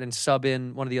that part and sub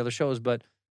in one of the other shows. But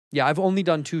yeah, I've only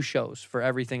done 2 shows for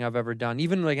everything I've ever done.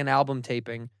 Even like an album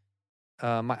taping.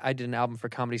 I did an album for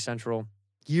Comedy Central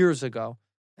years ago,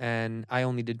 and I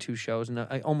only did 2 shows. And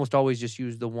I almost always just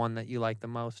use the one that you like the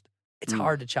most. It's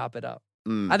hard to chop it up.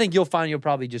 I think you'll find you'll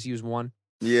probably just use one.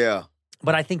 Yeah.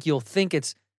 But I think you'll think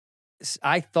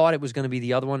I thought it was going to be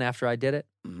the other one after I did it.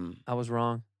 Mm-hmm. I was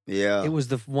wrong. Yeah. It was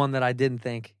the one that I didn't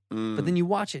think. But then you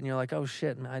watch it and you're like, oh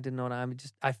shit, man, I didn't know what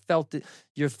I felt it.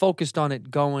 You're focused on it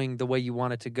going the way you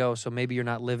want it to go. So maybe you're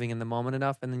not living in the moment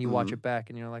enough. And then you watch it back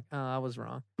and you're like, oh, I was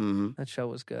wrong. Mm-hmm. That show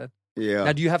was good. Yeah.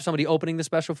 Now, do you have somebody opening the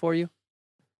special for you?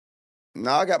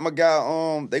 No, I got my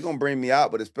guy. They gonna bring me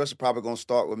out, but the special probably gonna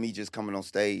start with me just coming on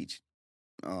stage.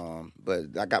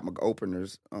 But I got my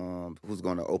openers. Who's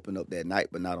gonna open up that night,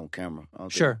 but not on camera.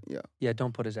 Sure. Yeah. Yeah.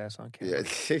 Don't put his ass on camera.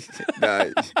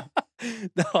 Yeah.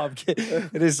 No, I'm kidding.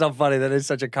 It is so funny that it's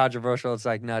such a controversial. It's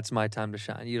like, no, it's my time to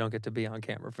shine. You don't get to be on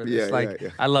camera for this. Yeah.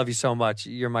 I love you so much.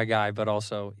 You're my guy, but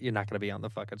also you're not going to be on the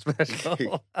fucking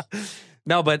special.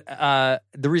 No, but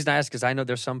the reason I ask is I know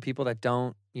there's some people that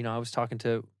don't. I was talking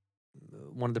to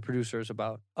one of the producers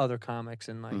about other comics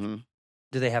and like,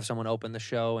 do they have someone open the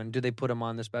show and do they put them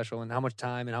on the special and how much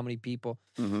time and how many people?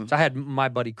 So I had my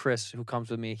buddy Chris who comes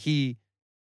with me. He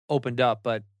opened up,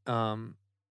 but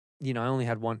I only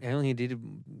had one. I only did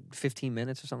 15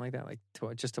 minutes or something like that, like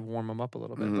just to warm them up a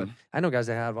little bit. But I know guys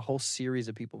that have a whole series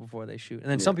of people before they shoot,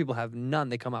 and then some people have none.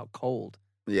 They come out cold.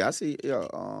 Yeah, I see. Yeah,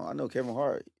 I know Kevin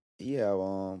Hart. He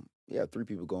have 3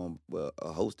 people going, well,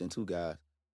 a host and 2 guys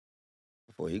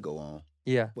before he go on.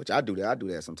 Yeah, Which I do that. I do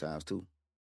that sometimes too.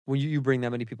 when you bring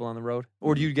that many people on the road,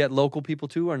 or do you get local people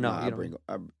too, or no? Nah, you I don't?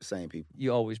 bring same people.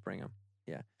 You always bring them.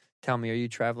 Yeah. Tell me, are you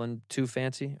traveling too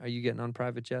fancy? Are you getting on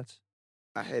private jets?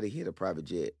 I had to hit a private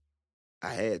jet.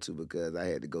 I had to because I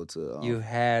had to go to. You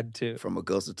had to. From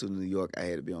Augusta to New York. I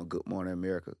had to be on Good Morning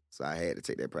America, so I had to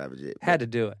take that private jet. Had to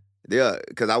do it. Yeah,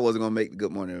 because I wasn't gonna make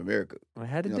Good Morning America. I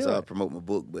had to do so it. I promote my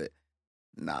book, but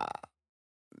nah,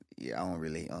 yeah, I don't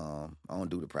really, I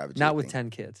don't do the private jet. Not with thing. 10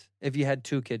 kids. If you had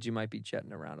 2 kids, you might be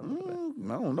jetting around a little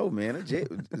bit. I don't know, man. A jet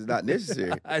is not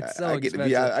necessary. It's so I get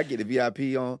expensive. I get the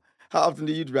VIP on. How often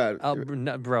do you drive?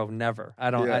 Bro, never. I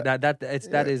don't. Yeah. It's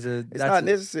not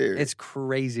necessary. It's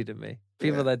crazy to me.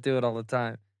 People that do it all the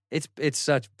time. It's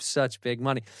such big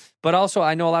money. But also,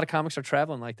 I know a lot of comics are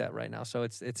traveling like that right now. So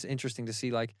it's interesting to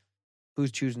see like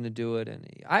who's choosing to do it. And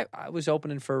I was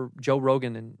opening for Joe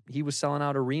Rogan, and he was selling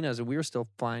out arenas, and we were still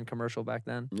flying commercial back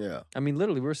then. Yeah. I mean,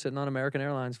 literally, we were sitting on American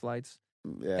Airlines flights,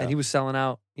 Yeah. and he was selling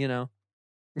out.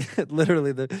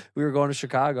 Literally, we were going to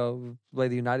Chicago, play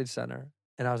the United Center.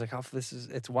 And I was like, "Oh,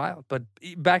 it's wild." But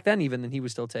back then, even then, he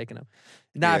was still taking them.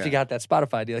 Now, if you got that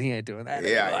Spotify deal, he ain't doing that.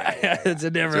 Yeah. It's a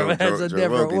different. Joe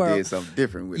different Rogan world. did something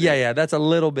different with it. Yeah, that's a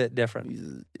little bit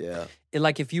different. Yeah.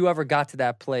 Like if you ever got to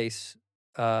that place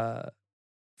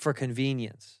for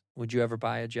convenience, would you ever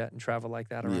buy a jet and travel like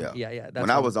that? Around? Yeah. When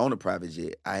I was on a private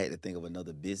jet, I had to think of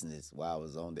another business while I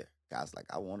was on there. I was like,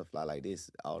 I want to fly like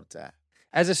this all the time.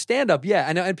 As a stand-up, yeah,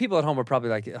 I know, and people at home are probably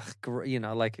like,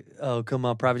 like, oh, come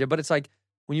on, private jet. But it's like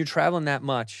when you're traveling that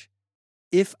much,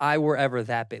 if I were ever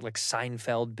that big, like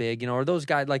Seinfeld big, or those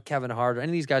guys like Kevin Hart, or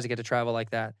any of these guys that get to travel like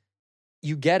that,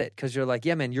 you get it because you're like,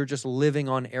 yeah, man, you're just living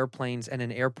on airplanes and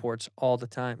in airports all the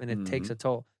time, and it takes a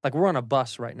toll. Like we're on a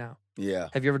bus right now. Yeah.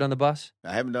 Have you ever done the bus?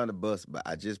 I haven't done the bus, but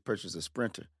I just purchased a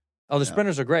Sprinter. Oh, the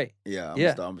Sprinters are great. Yeah,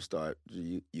 I'm gonna start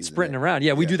using sprinting that. around.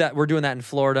 Yeah, we do that. We're doing that in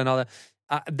Florida and all that.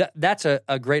 That's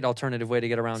a great alternative way to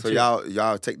get around. So too.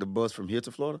 y'all take the bus from here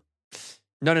to Florida?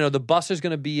 No. The bus is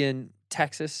going to be in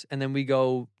Texas, and then we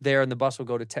go there, and the bus will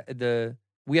go to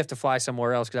we have to fly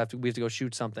somewhere else because we have to go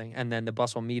shoot something, and then the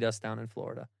bus will meet us down in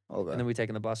Florida. Okay. And then we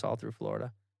taking the bus all through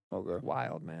Florida. Okay.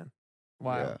 Wild, man.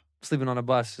 Wild. Yeah. Sleeping on a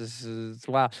bus is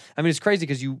wild. I mean, it's crazy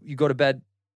because you go to bed,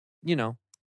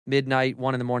 midnight,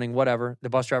 1 a.m, whatever. The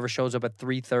bus driver shows up at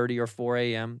 3:30 or 4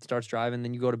 a.m., starts driving,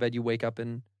 then you go to bed, you wake up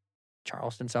in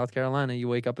Charleston, South Carolina, you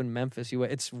wake up in Memphis.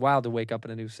 It's wild to wake up in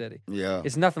a new city. Yeah.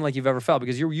 It's nothing like you've ever felt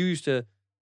because you used to,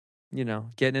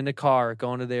 getting in the car,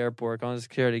 going to the airport, going to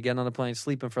security, getting on the plane,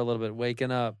 sleeping for a little bit, waking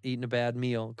up, eating a bad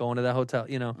meal, going to the hotel,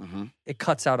 It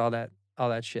cuts out all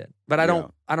that shit. But I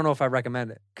don't know if I recommend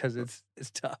it because it's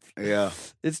tough. Yeah.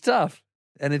 It's tough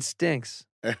and it stinks.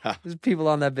 There's people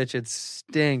on that bitch. It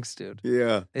stinks, dude.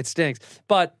 Yeah. It stinks.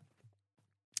 But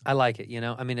I like it,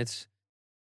 I mean,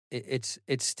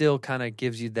 it still kind of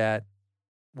gives you that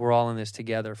we're all in this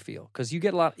together feel. Because you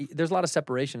get there's a lot of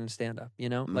separation in stand-up,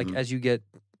 Like as you get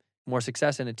more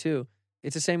success in it too,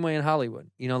 it's the same way in Hollywood.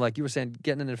 Like you were saying,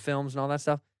 getting into films and all that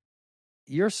stuff.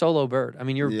 You're a solo bird. I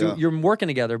mean, you're working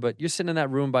together, but you're sitting in that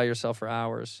room by yourself for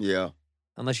hours. Yeah.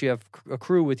 Unless you have a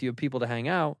crew with you, people to hang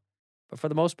out. But for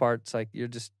the most part, it's like you're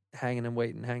just hanging and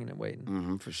waiting.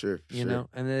 Mm-hmm, for sure.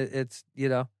 And it's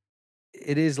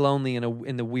it is lonely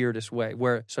in the weirdest way.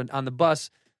 So on the bus,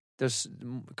 there's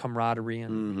camaraderie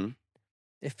and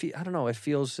I don't know. It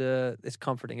feels it's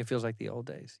comforting. It feels like the old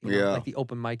days. Like the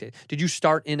open mic days. Did you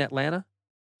start in Atlanta?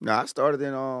 No, I started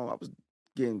in I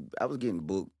was getting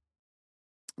booked,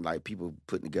 like people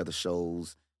putting together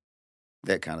shows,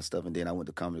 that kind of stuff, and then I went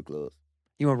to comedy clubs.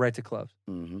 You went right to clubs.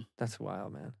 Mm-hmm. That's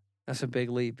wild, man. That's a big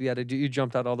leap. You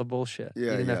jumped out all the bullshit.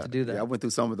 Yeah, you didn't have to do that. Yeah, I went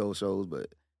through some of those shows, but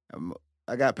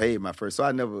I got paid my first. So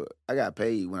I got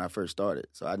paid when I first started.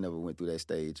 So I never went through that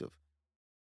stage of,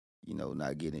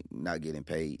 not getting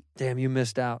paid. Damn, you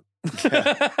missed out.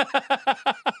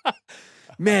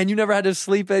 Man, you never had to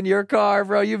sleep in your car,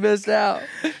 bro. You missed out.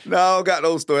 No, I don't got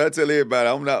those stories. I tell everybody,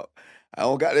 I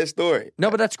don't got that story. No,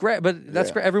 but that's great. But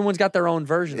that's great. Everyone's got their own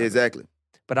version. Exactly.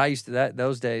 But I used to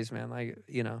those days, man. Like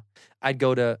I'd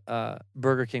go to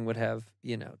Burger King would have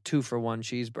 2-for-1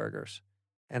 cheeseburgers,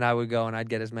 and I would go and I'd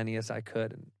get as many as I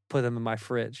could and put them in my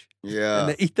fridge. Yeah, and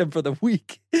then eat them for the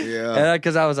week. Yeah,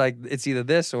 because I was like, it's either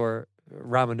this or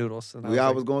ramen noodles. And we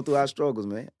always going through our struggles,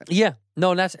 man. Yeah,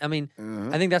 no, that's. I mean,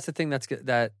 I think that's the thing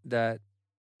that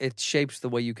it shapes the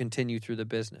way you continue through the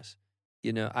business.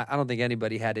 you know, I don't think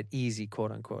anybody had it easy,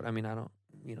 quote unquote. I mean, I don't,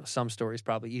 you know, some stories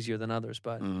probably easier than others,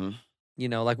 but Mm-hmm. you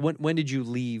know, like when did you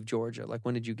leave Georgia? Like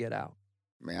when did you get out?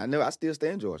 Man, I still stay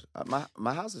in Georgia.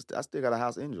 My house is. I still got a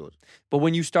house in Georgia. But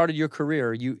when you started your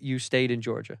career, you stayed in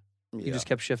Georgia. Yeah. You just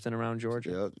kept shifting around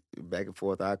Georgia. Yeah, back and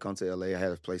forth. I come to LA. I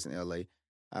had a place in LA.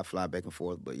 I fly back and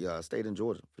forth, but yeah, I stayed in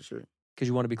Georgia for sure. Because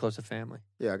you want to be close to family.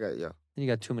 Yeah, And you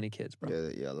got too many kids, bro.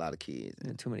 a lot of kids.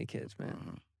 Yeah, too many kids, man.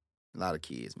 Mhm. A lot of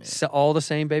kids, man. So all the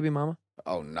same baby mama?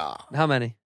 Oh nah. How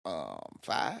many?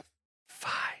 5.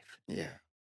 5. Yeah,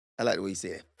 I like the way you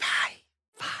said 5.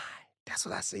 5. That's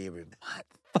what I say every month.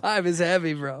 5 is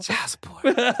heavy, bro. Child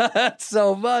support. That's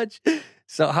so much.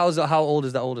 So how old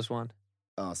is the oldest one?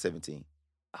 17.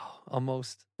 Oh,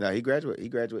 almost. No, he graduated. He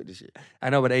graduated this year. I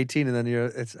know, but 18 and then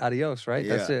it's adios, right?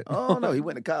 Yeah. That's it. Oh no, he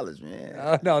went to college, man.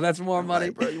 Oh, no, that's more I'm money.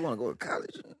 like, bro, you want to go to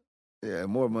college? Yeah,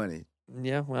 more money.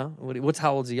 Yeah, well, what's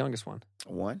how old's the youngest one?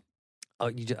 1. Oh,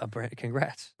 you just,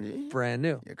 congrats. Yeah. Brand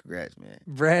new. Yeah, congrats, man.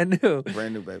 Brand new.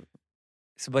 Brand new, baby.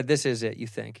 So, but this is it, you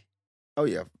think? Oh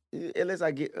yeah. Unless I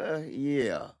get,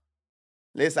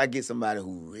 unless I get somebody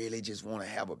who really just want to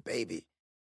have a baby.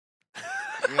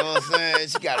 You know what I'm saying?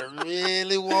 She gotta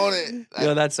really want it. You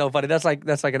know, that's so funny. That's like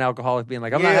an alcoholic being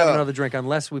like, I'm not having Yeah. another drink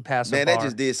unless we pass a Man, bar. that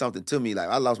just did something to me. Like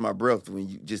I lost my breath when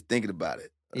you just thinking about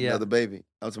it. Yeah. Another baby.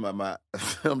 I'm talking about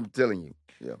I'm telling you.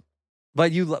 Yeah.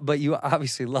 But you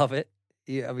obviously love it.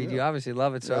 Yeah, I mean, Yeah. you obviously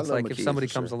love it. So Yeah, I it's love like my if kids somebody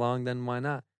for comes sure. along, then why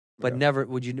not? But Yeah. never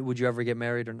would you ever get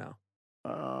married or no?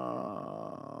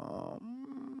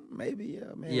 Maybe,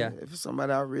 yeah, man. Yeah. If it's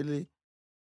somebody I really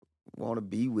want to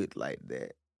be with like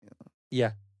that.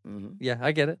 Yeah. Mm-hmm. Yeah,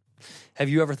 I get it. Have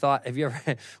you ever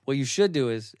what you should do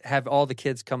is have all the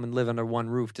kids come and live under one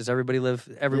roof. Does everybody lives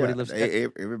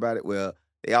Everybody, well,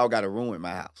 they all got a room in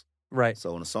my house. right.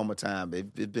 So in the summertime,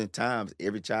 it's been times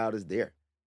every child is there,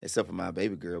 except for my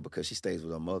baby girl because she stays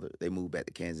with her mother. They moved back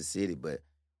to Kansas City, but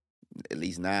at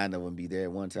least 9 of them be there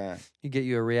at one time. You get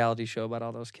you a reality show about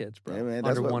all those kids, bro. Yeah, man,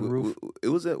 under one roof.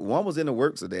 One was in the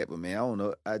works of that, but man, I don't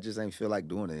know. I just ain't feel like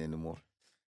doing it anymore.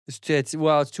 It's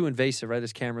too invasive, right?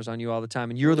 There's cameras on you all the time,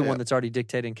 and you're the one that's already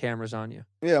dictating cameras on you.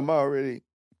 Yeah, I'm already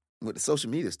with the social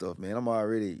media stuff, man. I'm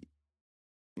already,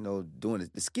 doing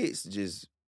it. The skits just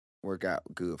work out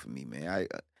good for me, man.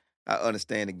 I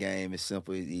understand the game. It's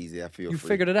simple. It's easy. I feel You free.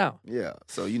 figured it out. Yeah,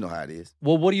 so you know how it is.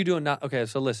 Well, what are you doing now? Okay,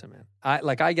 so listen, man.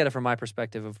 I get it from my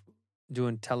perspective of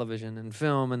doing television and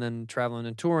film, and then traveling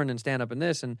and touring and stand up and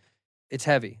this, and it's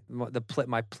heavy.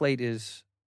 My plate is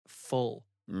full.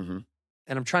 Mm-hmm.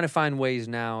 And I'm trying to find ways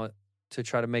now to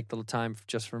try to make little time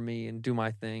just for me and do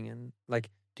my thing. And like,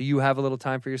 do you have a little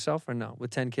time for yourself or no?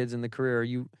 With 10 kids in the career,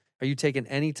 are you taking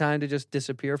any time to just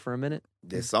disappear for a minute?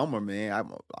 This summer, man,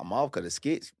 I'm off because of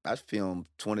skits. I filmed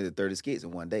 20 to 30 skits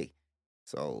in one day,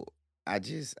 so I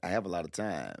have a lot of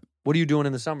time. What are you doing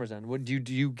in the summers then? What do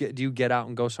you get out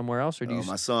and go somewhere else, or do you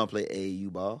My son play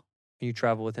AAU ball. you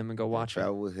travel with him and go watch him?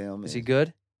 Travel with him. Is he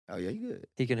good? Oh yeah, he good.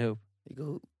 He can hoop. He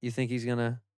good. You think he's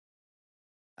gonna?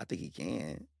 I think he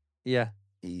can. Yeah,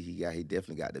 He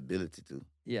definitely got the ability to.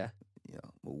 yeah.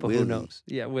 But But Willie, who knows?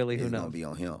 Yeah, Willie. Who it's knows? gonna be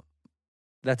on him.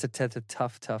 That's a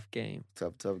tough game.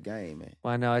 Tough game, man.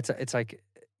 Well, I know it's like,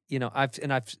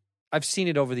 I've seen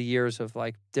it over the years of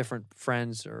like different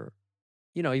friends or,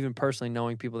 even personally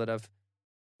knowing people that have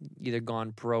either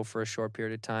gone pro for a short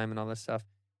period of time and all that stuff.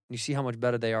 And you see how much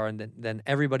better they are than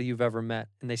everybody you've ever met,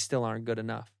 and they still aren't good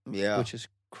enough. Yeah. Which is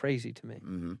crazy to me.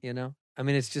 Mm-hmm. I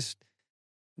mean, it's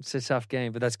a tough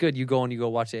game, but that's good. You go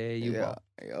watch AAU ball.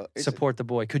 Yeah. Support the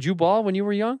boy. Could you ball when you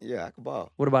were young? Yeah, I could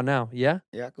ball. What about now? Yeah?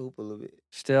 Yeah, I could hoop a little bit.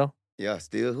 Still? Yeah,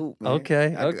 still hoop, man.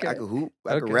 Okay, I could hoop.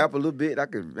 I could Okay. rap a little bit. I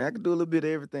could do a little bit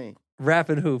of everything. Rap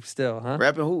and hoop still, huh?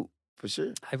 Rap and hoop, for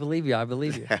sure. I believe you.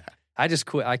 I just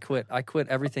quit. I quit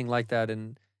everything like that.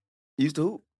 And Used to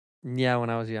hoop? yeah, when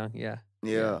I was young. Yeah.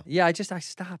 Yeah. Yeah. I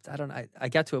stopped. I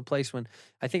got to a place when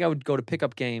I think I would go to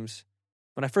pickup games.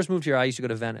 When I first moved here, I used to go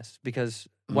to Venice because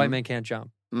White Men Can't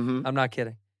Jump. Mm-hmm. I'm not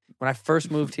kidding. When I first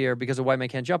moved here, because of White Men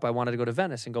Can't Jump, I wanted to go to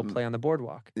Venice and go play on the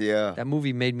boardwalk. Yeah. That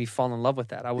movie made me fall in love with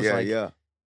that. I was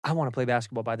I want to play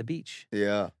basketball by the beach.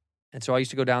 Yeah. And so I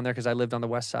used to go down there because I lived on the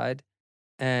west side.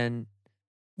 And,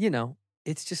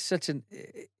 it's just such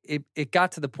it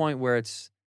got to the point where it's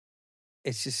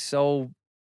just so,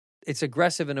 it's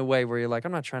aggressive in a way where you're like,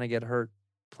 I'm not trying to get hurt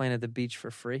playing at the beach for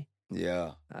free.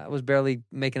 Yeah. I was barely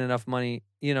making enough money,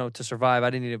 to survive. I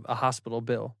didn't need a hospital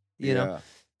bill, you know?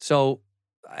 So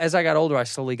as I got older, I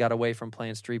slowly got away from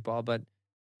playing street ball, but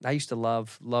I used to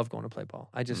love going to play ball.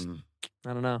 I just,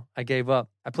 I don't know. I gave up.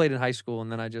 I played in high school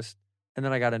and then I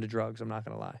got into drugs. I'm not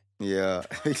going to lie. Yeah.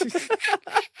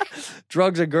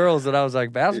 drugs and girls that I was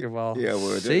like, basketball. Yeah,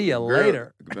 well, see you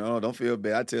later. No, don't feel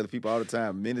bad. I tell the people all the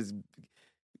time, minutes,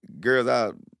 girls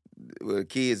out with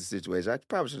kids situation. I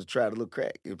probably should have tried a little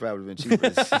crack. It probably would have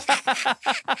been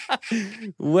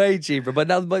cheaper. Way cheaper. But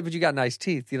you got nice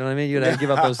teeth. You know what I mean? You gotta give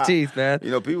up those teeth, man.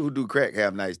 You know, people who do crack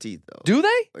have nice teeth, though. Do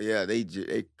they? Yeah, they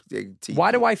teeth.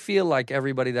 Why do I feel like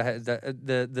everybody that has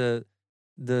the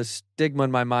stigma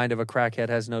in my mind of a crackhead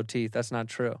has no teeth? That's not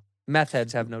true. Meth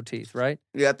heads have no teeth, right?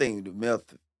 Yeah, I think the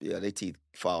meth, their teeth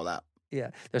fall out. Yeah.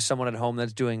 There's someone at home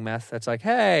that's doing meth that's like,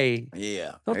 hey,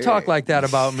 Yeah. don't talk like that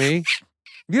about me.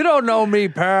 You don't know me,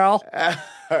 pal.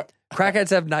 Crackheads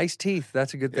have nice teeth.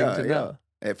 That's a good thing to know.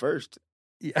 At first.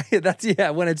 Yeah,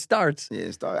 when it starts. Yeah,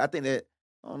 it starts. I think that,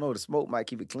 I don't know, the smoke might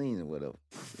keep it clean or whatever.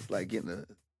 It's like getting it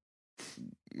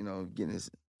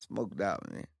smoked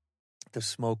out, man. The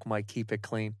smoke might keep it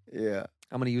clean. Yeah.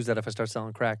 I'm going to use that if I start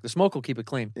selling crack. The smoke will keep it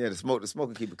clean. Yeah, the smoke will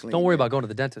keep it clean. Don't worry about going to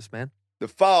the dentist, man. The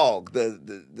fog,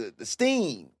 the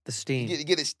steam. The steam. You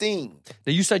get it steam.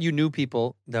 Now, you said you knew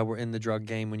people that were in the drug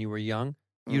game when you were young.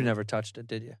 You Mm-hmm. never touched it,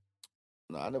 did you?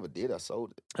 No, I never did. I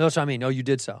sold it. That's what I mean. Oh, you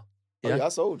did sell. Yeah? Oh, yeah, I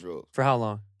sold drugs. For how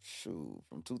long? Shoot,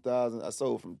 from 2000, I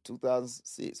sold from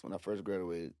 2006 when I first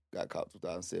graduated, got caught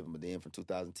 2007, but then from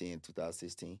 2010 to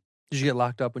 2016. Did you get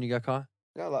locked up when you got caught?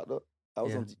 Got locked up. I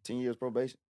was on 10 years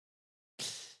probation.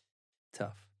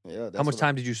 Tough. Yeah. How much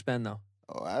time did you spend, though?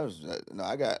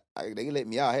 They let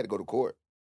me out. I had to go to court.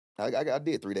 I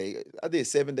did 3 days. I did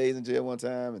 7 days in jail one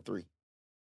time and 3.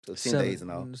 So 10 days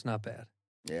and all. It's not bad.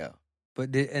 Yeah.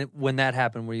 But and when that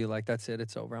happened, were you like, that's it,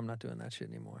 it's over, I'm not doing that shit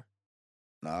anymore?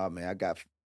 Nah, man,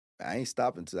 I ain't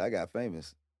stopping until I got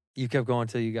famous. You kept going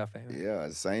until you got famous? Yeah,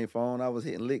 the same phone I was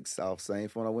hitting licks off, same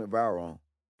phone I went viral on.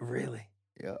 Really?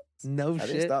 Yeah. No shit? I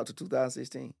didn't stop till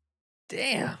 2016.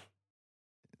 Damn.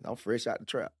 I'm fresh out the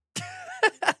trap.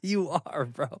 You are,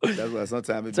 bro. That's why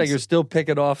sometimes it's like you're still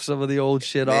picking off some of the old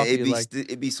shit off you.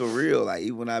 It be so real. Like,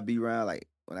 even when I be around, like,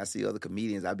 when I see other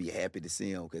comedians, I be happy to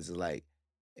see them because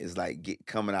it's like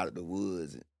coming out of the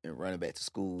woods and running back to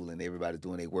school and everybody's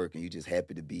doing their work and you just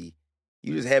happy to be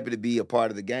a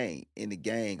part of the gang, in the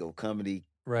gang of comedy.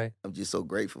 Right. I'm just so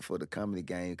grateful for the comedy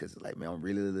gang because it's like, man, I'm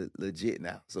really legit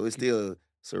now. So it's still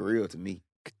surreal to me.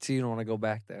 So you don't want to go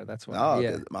back there. That's why. No,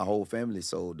 yeah. My whole family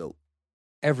sold dope.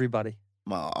 Everybody.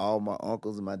 All my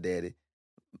uncles and my daddy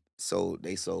sold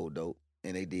dope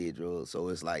and they did drugs. So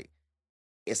it's like,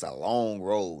 it's a long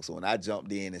road. So when I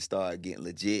jumped in and started getting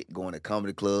legit, going to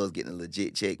comedy clubs, getting a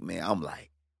legit check, man, I'm like,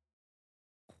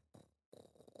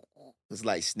 it's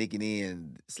like sneaking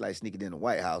in the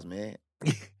White House, man.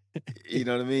 You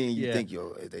know what I mean? You think,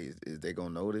 is they gonna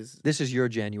notice? This is your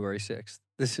January 6th.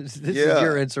 This is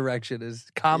your insurrection. Is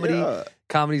comedy? Yeah.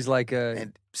 Comedy's like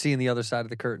seeing the other side of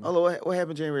the curtain. Oh, what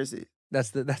happened January 6th?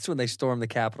 That's when they stormed the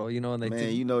Capitol. You know, and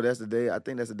that's the day. I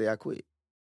think that's the day I quit.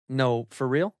 No, for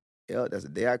real? Yeah, that's the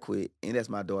day I quit, and that's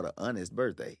my daughter Anna's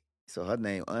birthday. So her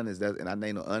name Honest, and I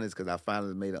named her Honest because I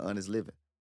finally made an honest living.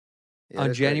 Yeah,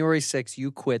 on January 6th,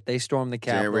 you quit. They stormed the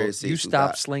Capitol. 6th, you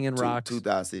stopped slinging rocks.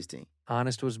 2016.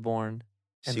 Honest was born,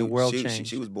 and the world changed.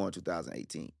 She was born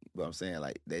 2018. But I'm saying,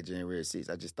 like, that January 6th,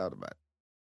 I just thought about it.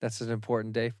 That's an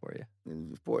important day for you. It's an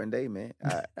important day, man.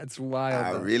 That's wild.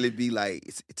 I really be like,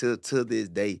 to this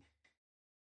day,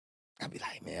 I be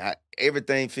like, man,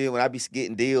 everything feel, when I be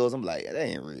getting deals, I'm like, that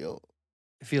ain't real.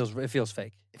 It feels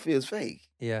fake. It feels fake.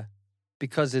 Yeah.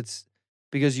 Because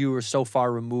you were so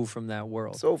far removed from that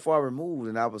world. So far removed,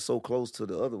 and I was so close to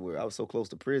the other world. I was so close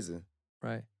to prison.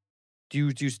 Right.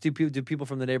 Do people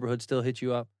from the neighborhood still hit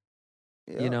you up?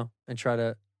 Yeah. You know, and try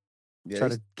to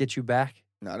get you back?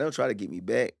 No, they'll try to get me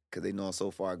back because they know I'm so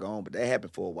far gone. But that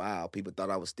happened for a while. People thought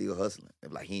I was still hustling. They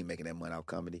were like, he ain't making that money out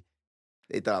comedy.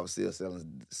 They thought I was still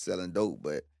selling dope.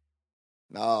 But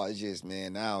no, it's just,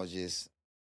 man, now it's just,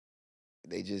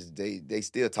 they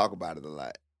still talk about it a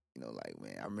lot. You know, like,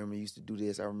 man, I remember you used to do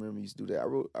this. I remember you used to do that.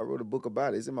 I wrote a book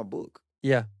about it. It's in my book.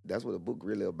 Yeah. That's what a book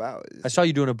really about. I saw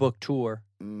you doing a book tour.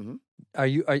 Mm-hmm.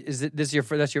 That was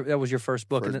your first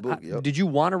book? First book, yep. Did you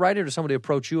want to write it or somebody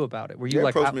approach you about it? Were you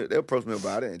they approached me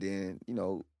about it, and then, you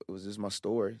know, it was just my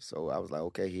story. So I was like,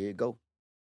 okay, here you go.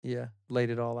 Yeah, laid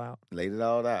it all out,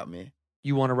 man.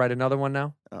 You want to write another one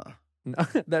now? No,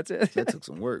 that's it. That took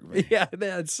some work, man. Yeah,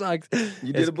 that sucks.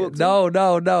 You did a book too?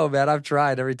 No, man. I've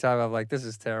tried every time. I'm like, this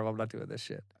is terrible. I'm not doing this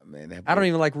shit. Man, I don't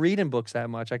even like reading books that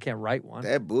much. I can't write one.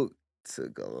 That book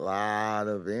took a lot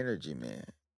of energy, man.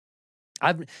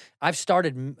 I've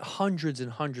started hundreds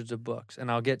and hundreds of books,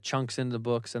 and I'll get chunks into the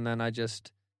books, and then I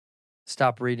just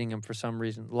stop reading them for some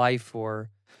reason, life or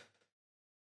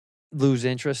lose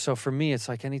interest. So for me, it's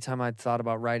like anytime I thought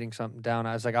about writing something down,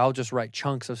 I was like, I'll just write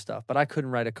chunks of stuff. But I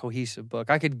couldn't write a cohesive book.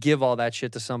 I could give all that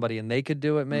shit to somebody and they could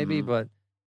do it maybe, but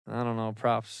I don't know.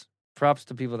 Props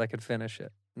to people that could finish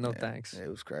it. No thanks. It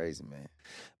was crazy, man.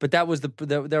 But that was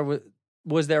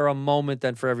was there a moment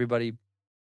then for everybody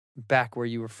back where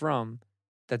you were from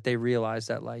that they realized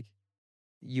that like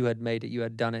you had made it, you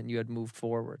had done it, and you had moved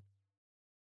forward?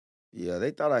 Yeah,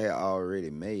 they thought I had already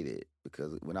made it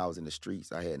because when I was in the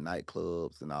streets, I had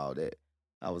nightclubs and all that.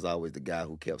 I was always the guy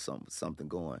who kept something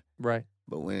going. Right.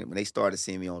 But when they started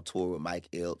seeing me on tour with Mike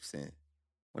Epps and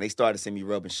when they started seeing me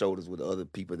rubbing shoulders with other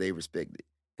people they respected,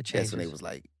 that's when they was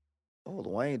like, oh,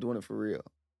 Wayne doing it for real.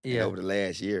 Yeah. And over the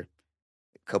last year,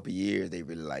 a couple years, they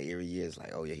really like, every year it's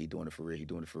like, oh yeah, he doing it for real, he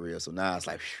doing it for real. So now it's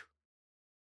like,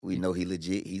 whew, we know he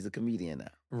legit, he's a comedian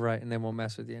now. Right, and they won't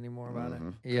mess with you anymore about it.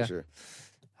 Yeah. For sure.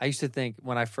 I used to think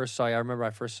when I first saw you, I remember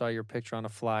I first saw your picture on a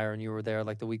flyer and you were there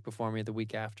like the week before me or the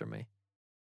week after me.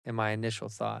 And my initial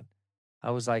thought, I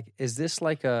was like, is this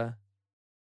like a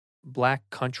black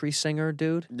country singer,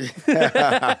 dude?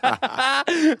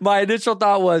 My initial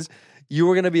thought was you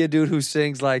were going to be a dude who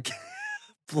sings like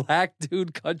black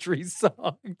dude country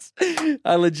songs.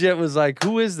 I legit was like,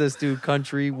 who is this dude,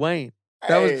 Kountry Wayne?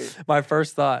 That was my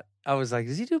first thought. I was like,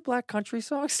 does he do black country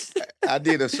songs? I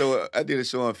did a show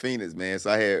in Phoenix, man. So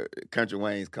I had Kountry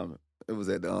Wayne's coming. It was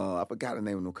at the I forgot the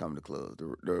name of them comedy clubs.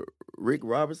 The Rick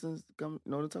Robertson's coming.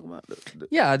 You know what I'm talking about? The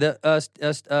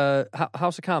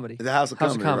House of Comedy. The House of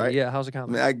Comedy, right? Yeah, House of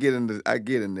Comedy. I get in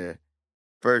there.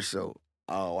 First show,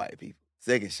 all white people.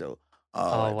 Second show,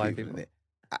 all white people. In there.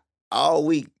 All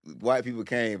week, white people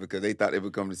came because they thought they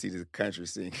would come to see the country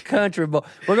sing. Country boy.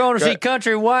 We're going to see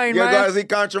Kountry Wayne, man. You're going to see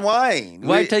Kountry Wayne.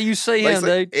 Wait till you see him,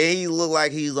 dude. And he looked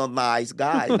like he's a nice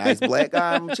guy, nice black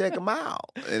guy. I'm going to check him out.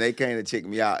 And they came to check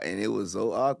me out, and it was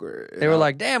so awkward. They were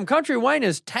like, damn, Kountry Wayne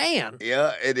is tan.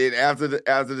 Yeah, and then after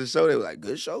the show, they were like,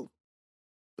 good show.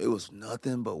 It was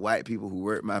nothing but white people who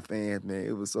weren't my fans, man.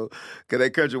 It was so, because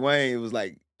that Kountry Wayne, it was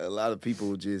like a lot of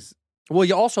people just. Well,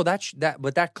 you also,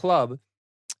 but that club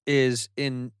is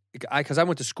in, because I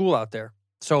went to school out there.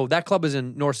 So that club is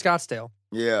in North Scottsdale.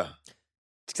 Yeah.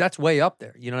 That's way up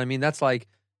there. You know what I mean? That's like,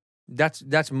 that's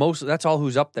all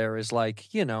who's up there is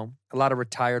like, you know, a lot of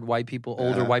retired white people,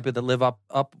 older white people that live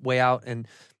up way out. And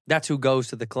that's who goes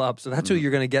to the club. So that's who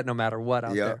you're going to get no matter what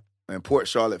out there. And Port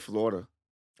Charlotte, Florida.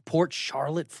 Port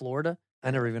Charlotte, Florida? I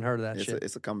never even heard of that shit.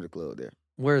 It's a comedy club there.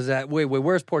 Where is that? Wait,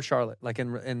 where's Port Charlotte? Like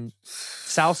in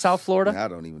South Florida? I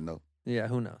don't even know. Yeah,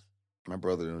 who knows? My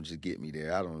brother don't just get me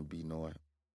there. I don't be knowing.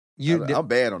 I'm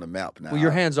bad on the map now. Well,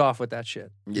 you're hands off with that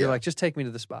shit. Yeah. You're like, just take me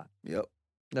to the spot. Yep.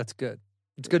 That's good.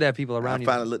 It's good to have people around you.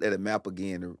 I finally looked at a map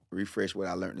again to refresh what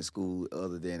I learned in school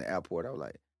other than the airport. I was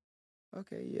like,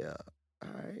 okay, yeah, all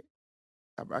right.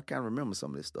 I kind of remember some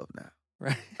of this stuff now.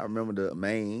 Right. I remember the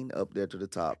Maine up there to the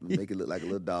top and make it look like a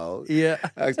little dog. Yeah.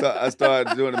 I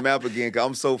started doing the map again because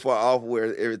I'm so far off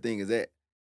where everything is at.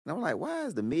 And I'm like, why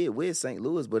is the Midwest St.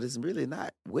 Louis, but it's really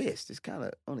not west. It's kind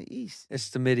of on the east.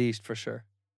 It's the Mideast for sure.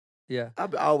 Yeah.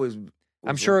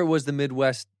 I'm sure it was the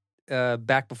Midwest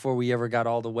back before we ever got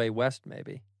all the way west,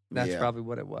 maybe. That's probably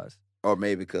what it was. Or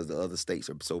maybe because the other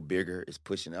states are so bigger, it's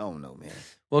pushing. I don't know, man.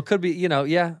 Well, it could be,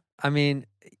 yeah. I mean,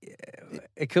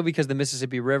 it could be because the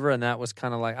Mississippi River, and that was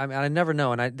kind of like, I mean, I never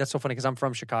know. And that's so funny because I'm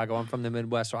from Chicago. I'm from the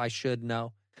Midwest, so I should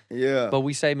know. Yeah. But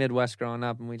we say Midwest growing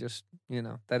up, and we just,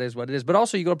 that is what it is. But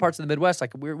also, you go to parts of the Midwest,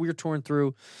 like we were touring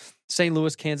through St.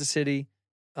 Louis, Kansas City,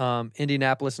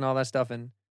 Indianapolis, and all that stuff.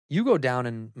 And you go down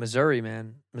in Missouri,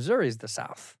 man. Missouri is the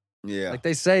South. Yeah. Like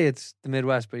they say it's the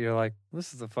Midwest, but you're like,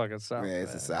 this is the fucking South. Yeah,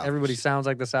 it's the South. Everybody sounds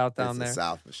like the South down there. It's the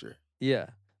South for sure. Yeah.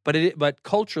 But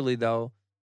culturally, though,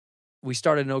 we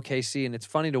started in OKC, and it's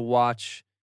funny to watch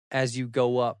as you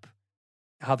go up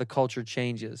how the culture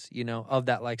changes, of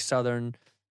that like Southern,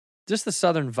 just the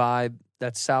Southern vibe,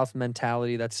 that South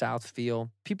mentality, that South feel.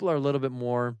 People are a little bit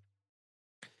more,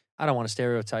 I don't want to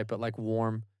stereotype, but like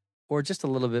warm, or just a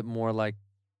little bit more like,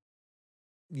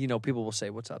 people will say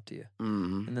what's up to you.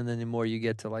 Mm-hmm. And then the more you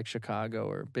get to like Chicago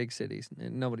or big cities,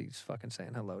 nobody's fucking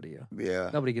saying hello to you. Yeah.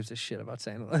 Nobody gives a shit about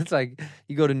saying hello. It's like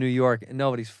you go to New York and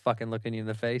nobody's fucking looking you in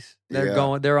the face.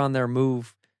 They're on their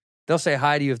move. They'll say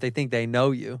hi to you if they think they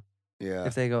know you. Yeah.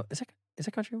 If they go, is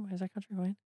that Kountry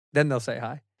Wayne? Then they'll say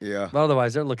hi. Yeah. But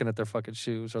otherwise, they're looking at their fucking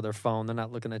shoes or their phone. They're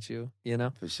not looking at you,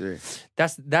 For sure.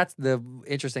 That's the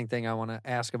interesting thing I want to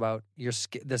ask about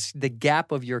the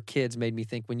gap of your kids made me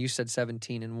think when you said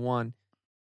 17 and 1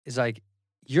 is like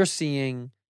you're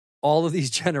seeing all of these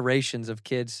generations of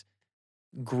kids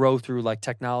grow through like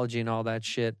technology and all that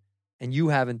shit. and you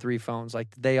having 3 phones,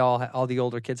 like they all the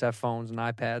older kids have phones and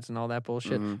iPads and all that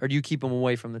bullshit, or do you keep them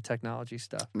away from the technology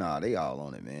stuff? Nah, they all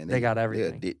on it, man. They got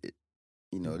everything. They're addicted.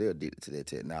 They're addicted to their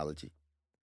technology.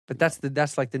 But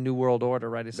that's like the new world order,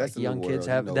 right? It's That's like the young new kids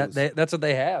world, have that's what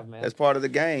they have, man. That's part of the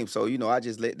game. So, I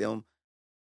just let them,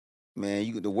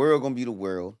 man, the world gonna be the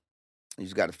world. You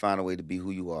just got to find a way to be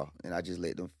who you are. And I just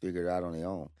let them figure it out on their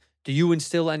own. Do you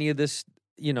instill any of this,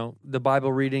 the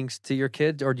Bible readings to your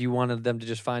kids, or do you want them to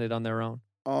just find it on their own?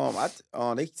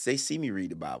 They see me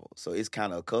read the Bible. So it's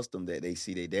kind of accustomed that they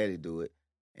see their daddy do it.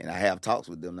 And I have talks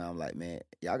with them now. I'm like, man,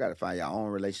 y'all got to find your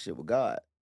own relationship with God.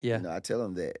 Yeah. I tell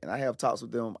them that. And I have talks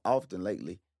with them often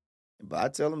lately. But I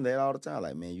tell them that all the time.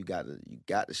 Like, man, you got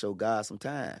to show God some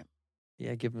time.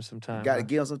 Yeah, give him some time. You got to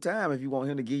give him some time if you want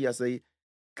him to give you. I say,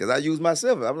 because I use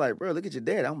myself. I'm like, bro, look at your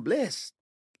dad. I'm blessed.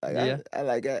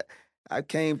 Like, I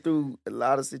came through a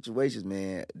lot of situations,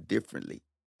 man, differently.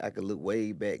 I could look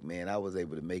way back, man. I was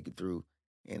able to make it through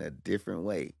in a different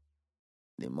way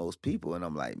than most people. And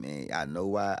I'm like, man, I know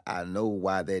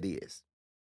why that is.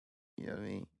 You know what I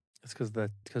mean? It's because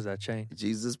that chain.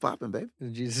 Jesus is popping, baby.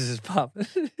 Jesus is popping.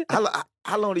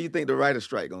 How long do you think the writer's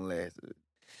strike gonna last?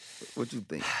 What you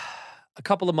think? A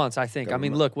couple of months, I think. I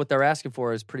mean, look, what they're asking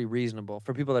for is pretty reasonable.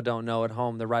 For people that don't know at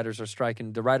home, the writers are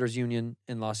striking. The writers' union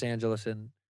in Los Angeles and,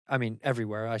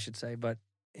 everywhere, I should say, but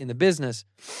in the business.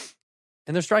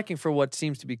 And they're striking for what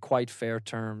seems to be quite fair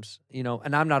terms,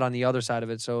 and I'm not on the other side of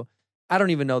it, so I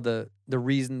don't even know the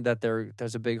reason that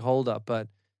there's a big holdup, but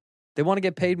they want to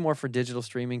get paid more for digital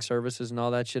streaming services and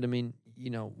all that shit. I mean,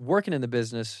 working in the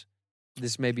business,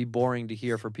 this may be boring to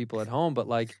hear for people at home, but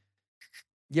like,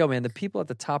 yo, man, the people at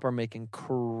the top are making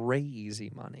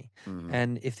crazy money. Mm-hmm.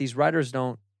 And if these writers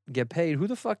don't get paid, who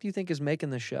the fuck do you think is making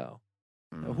the show?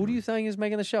 Mm-hmm. Who do you think is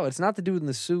making the show? It's not the dude in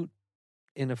the suit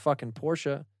in a fucking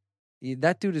Porsche.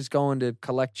 That dude is going to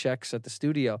collect checks at the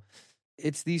studio.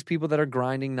 It's these people that are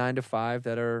grinding 9 to 5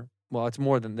 that are, well, it's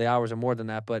more than, the hours are more than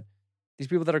that, but these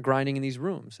people that are grinding in these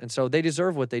rooms. And so they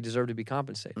deserve what they deserve to be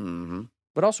compensated. Mm-hmm.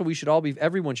 But also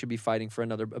everyone should be fighting for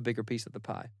a bigger piece of the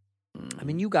pie. Mm-hmm. I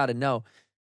mean, you got to know,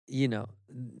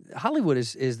 Hollywood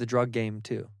is the drug game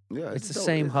too. Yeah, it's the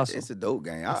same hustle. It's a dope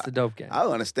game. It's the dope game. I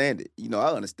understand it. I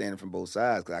understand it from both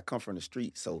sides because I come from the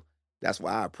street. So that's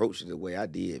why I approached it the way I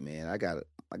did, man. I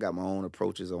got my own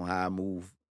approaches on how I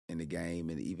move in the game,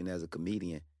 and even as a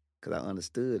comedian, because I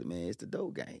understood, man, it's the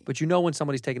dope game. But when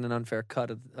somebody's taking an unfair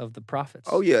cut of the profits.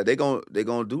 Oh yeah, they're gonna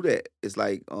do that. It's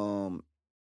like, man,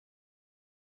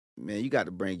 you got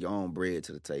to bring your own bread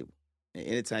to the table, and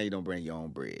anytime you don't bring your own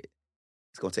bread,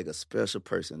 it's gonna take a special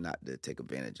person not to take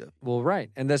advantage of it. Well, right,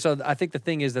 and so I think the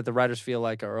thing is that the writers feel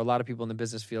like, or a lot of people in the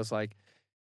business feels like,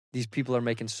 these people are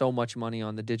making so much money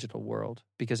on the digital world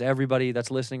because everybody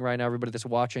that's listening right now, everybody that's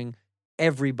watching,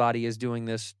 everybody is doing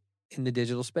this in the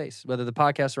digital space, whether the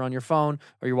podcasts are on your phone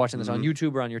or you're watching this on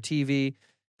YouTube or on your TV.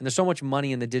 And there's so much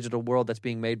money in the digital world that's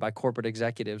being made by corporate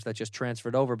executives that just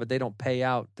transferred over, but they don't pay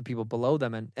out the people below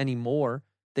them anymore.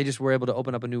 They just were able to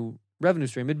open up a new revenue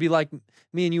stream. It'd be like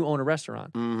me and you own a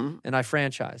restaurant and I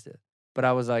franchised it. But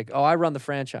I was like, oh, I run the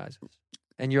franchises.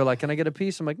 And you're like, can I get a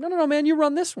piece? I'm like, no, man, you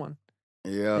run this one.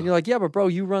 Yeah. And you're like, yeah, but bro,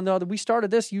 you run the other. We started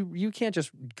this. You can't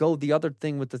just go the other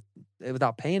thing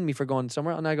without paying me for going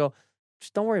somewhere. And I go,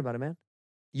 just don't worry about it, man.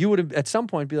 You would have at some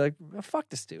point be like, oh, fuck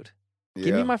this dude.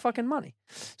 Give me my fucking money.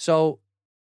 So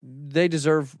they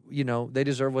deserve,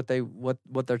 what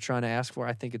they're trying to ask for.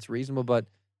 I think it's reasonable, but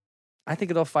I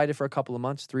think they'll fight it for a couple of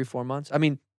months, 3-4 months. I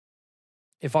mean,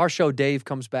 if our show Dave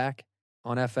comes back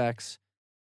on FX,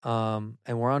 and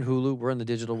we're on Hulu, we're in the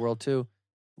digital world too.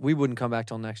 We wouldn't come back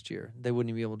till next year. They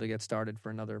wouldn't be able to get started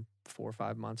for another 4 or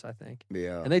 5 months, I think.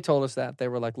 Yeah. And they told us that. They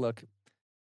were like, look,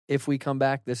 if we come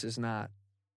back, it's not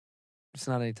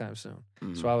anytime soon.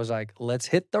 Mm-hmm. So I was like, let's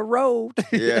hit the road.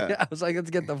 Yeah. I was like, let's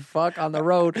get the fuck on the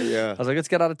road. Yeah. I was like, let's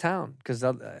get out of town because,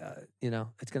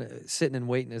 it's sitting and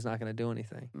waiting is not going to do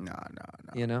anything.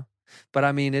 No. But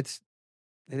I mean, it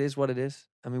is what it is.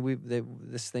 I mean,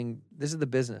 this is the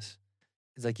business.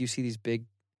 It's like you see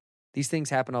these things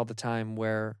happen all the time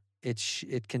where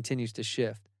it continues to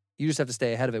shift. You just have to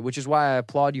stay ahead of it, which is why I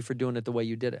applaud you for doing it the way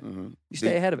you did it. Mm-hmm. You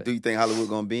stay ahead of it. Do you think Hollywood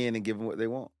going to bend and give them what they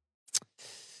want?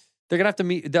 They're going to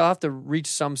have to they'll have to reach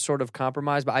some sort of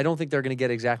compromise, but I don't think they're going to get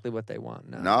exactly what they want.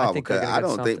 No, I think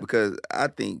because I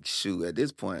think, shoot, at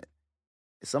this point,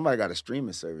 if somebody got a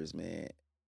streaming service, man,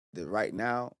 that right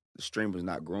now, the streamer's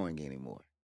not growing anymore.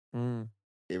 Mm.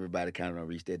 Everybody kind of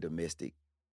reached their domestic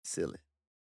ceiling.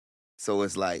 So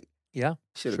it's like, yeah,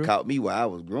 should have caught me while I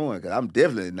was growing, because I'm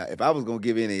definitely not. If I was going to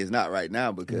give in, it's not right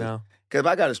now, because if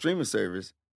I got a streaming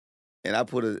service and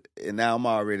and now I'm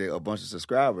already a bunch of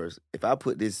subscribers, if I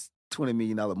put this $20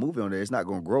 million movie on there, it's not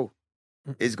going to grow.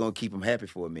 It's going to keep them happy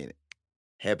for a minute.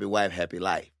 Happy wife, happy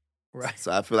life. Right.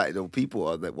 So I feel like those people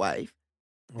are that wife.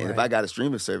 And if I got a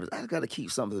streaming service, I got to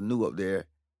keep something new up there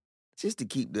just to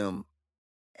keep them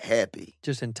happy.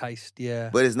 Just enticed, yeah.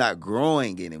 But it's not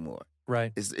growing anymore.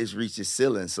 Right. It's reached its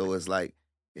ceiling. So it's like,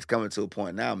 it's coming to a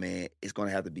point now, man, it's going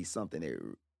to have to be something that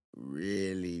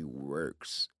really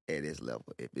works at its level.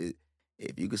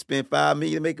 If you could spend $5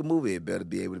 million to make a movie, it better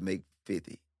be able to make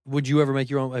 50. Would you ever make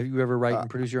your own? Have you ever write and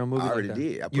produce your own movie? I already like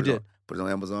that? did. You did. Put it on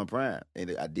Amazon Prime,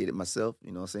 and I did it myself.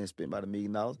 You know what I'm saying? Spent about $1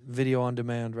 million. Video on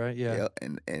demand, right? Yeah.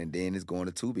 And then it's going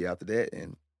to Tubi after that,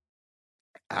 and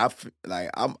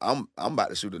I'm about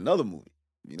to shoot another movie.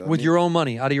 You know, with your own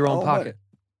money, out of your own pocket.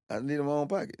 I need my own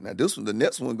pocket. Now the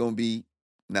next one gonna be.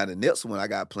 Now the next one, I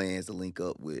got plans to link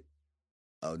up with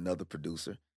another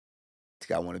producer.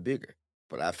 I want it bigger.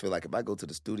 But I feel like if I go to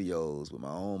the studios with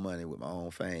my own money, with my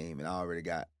own fame, and I'm ready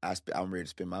to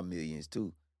spend my millions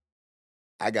too.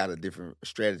 I got a different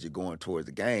strategy going towards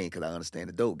the game because I understand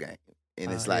the dope game.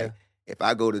 And it's like, if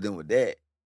I go to them with that,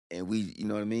 and we, you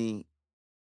know what I mean?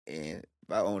 And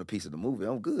if I own a piece of the movie,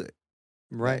 I'm good.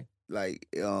 Right. Like,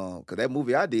 because that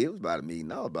movie I did was about $1 million,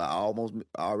 but I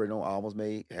almost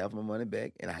made half my money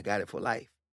back, and I got it for life.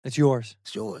 It's yours.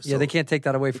 It's yours. Yeah, so they can't take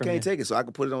that away from you. They can't take it, so I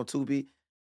can put it on Tubi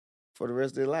for the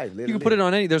rest of their life. You can put it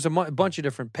on any. There's a bunch of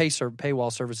different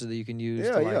paywall services that you can use.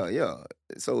 Yeah.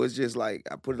 So it's just like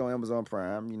I put it on Amazon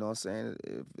Prime. You know what I'm saying?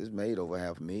 It's made over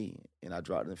 $500,000, and I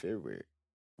dropped it in February.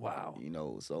 Wow. You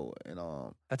know, so and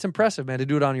that's impressive, man, to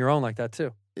do it on your own like that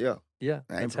too. Yeah. Yeah.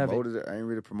 I ain't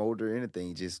really promoted or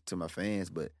anything, just to my fans,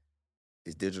 but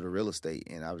it's digital real estate,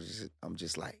 and I'm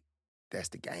just like, that's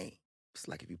the game. It's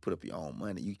like if you put up your own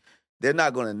money, they're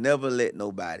not gonna never let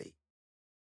nobody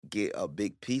get a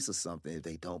big piece of something if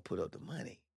they don't put up the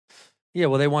money. Yeah,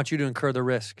 well, they want you to incur the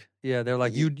risk. Yeah, they're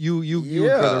like, you incur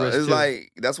the risk. It's too.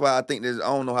 like, that's why I think I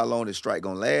don't know how long this strike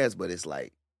gonna last, but it's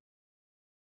like,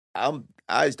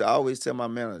 I used to always tell my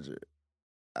manager,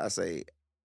 I say,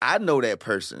 I know that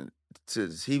person.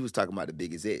 He was talking about the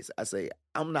biggest X. I say,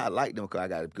 I'm not like them because I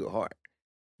got a good heart,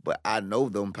 but I know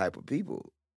them type of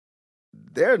people.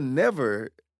 They're never.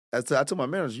 I told my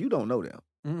manager, you don't know them.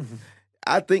 Mm-hmm.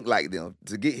 I think like them.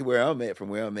 To get where I'm at, from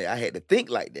where I'm at, I had to think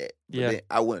like that. But then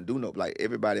I wouldn't do no, like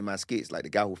everybody in my skits, like the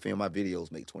guy who film my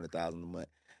videos make $20,000 a month.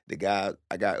 The guy,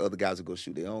 I got other guys who go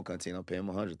shoot their own content. I'm paying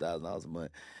them $100,000 a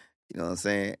month. You know what I'm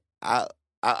saying?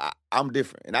 I'm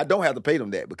different, and I don't have to pay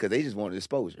them that because they just wanted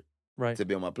exposure, right, to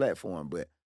be on my platform. But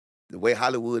the way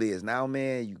Hollywood is now,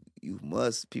 man, you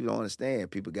must. People don't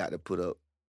understand. People got to put up.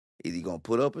 Either you gonna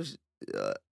put up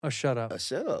a shut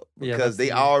up, because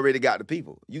they already got the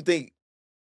people. You think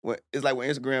it's like when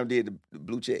Instagram did the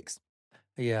blue checks.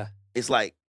 Yeah, it's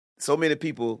like so many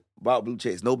people bought blue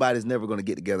checks. Nobody's never gonna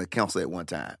get together and cancel at one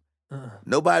time.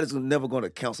 Nobody's never gonna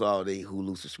cancel all their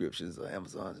Hulu subscriptions or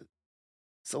Amazon.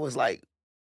 So it's like,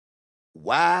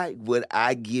 why would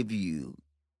I give you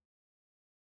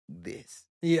this?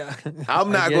 Yeah.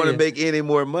 I'm not going to make any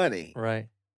more money. Right.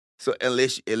 So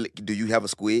do you have a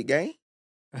Squid Game?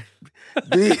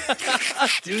 Do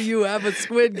you have a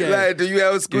Squid Game? Like, do you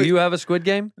have a Squid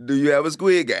Game? Do you have a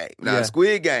Squid Game? Now,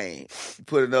 Squid Game,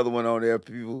 put another one on there,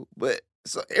 people. But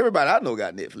so everybody I know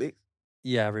got Netflix.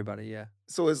 Yeah, everybody, yeah.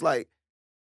 So it's like,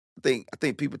 I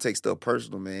think people take stuff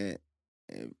personal, man.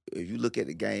 And if you look at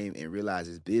the game and realize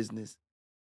it's business,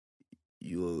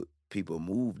 people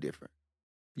move different.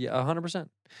 Yeah, 100%.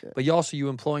 Yeah. But you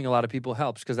employing a lot of people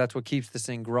helps because that's what keeps this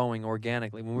thing growing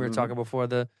organically. When we were talking before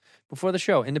the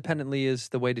show, independently is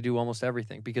the way to do almost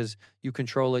everything because you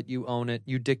control it, you own it,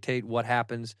 you dictate what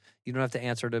happens. You don't have to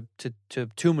answer to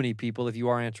too many people if you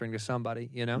are answering to somebody.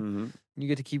 You know, you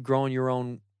get to keep growing your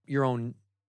own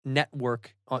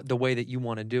network the way that you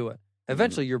want to do it.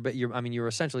 Eventually, you're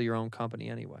essentially your own company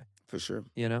anyway. For sure.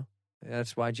 You know?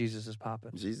 That's why Jesus is popping.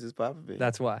 Jesus is popping, baby.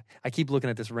 That's why. I keep looking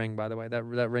at this ring, by the way. That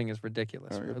ring is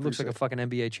ridiculous. It looks like a fucking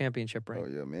NBA championship ring. Oh,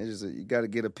 yeah, man. You got to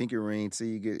get a pinky ring until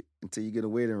you get a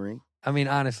wedding ring. I mean,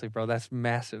 honestly, bro, that's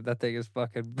massive. That thing is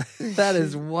fucking... that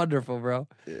is wonderful, bro.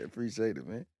 Yeah, appreciate it,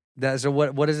 man. So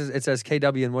what is it? It says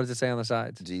KW, and what does it say on the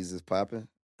sides? Jesus popping.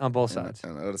 On both sides.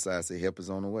 On the other side, say help is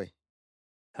on the way.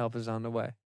 Help is on the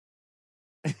way.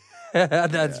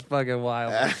 That's fucking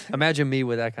wild. Imagine me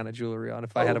with that kind of jewelry on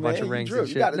if I had a bunch of rings and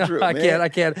shit. I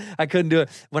can't. I couldn't do it.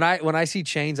 When I see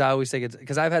chains, I always think it's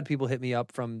because I've had people hit me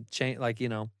up from chain, like, you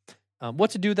know,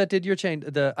 what's the dude that did your chain,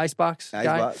 the Icebox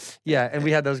guy? Yeah, and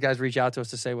we had those guys reach out to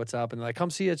us to say what's up and like, come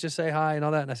see us, just say hi and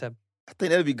all that. And I said, I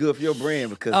think that'd be good for your brand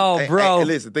because. Oh, bro. Hey,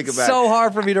 listen, think about so it.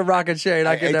 hard for me to rock a chain.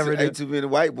 I could never do Ain't it. too many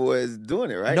white boys doing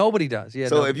it, right? Nobody does. Yeah.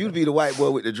 So nobody if you'd does. be the white boy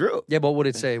with the drip, Yeah, but what would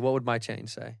it say? What would my chain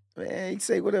say? man, you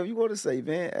say whatever you want to say,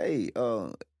 man. Hey,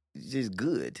 just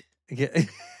good. Yeah.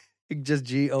 Just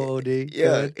GOOD.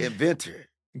 Yeah, Good. inventor.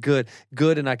 Good,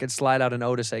 and I could slide out an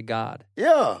O to say God,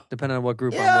 Yeah. depending on what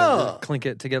group Yeah. I'm with. Clink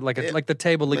it to get like the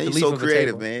table, like Man, the you leaf so of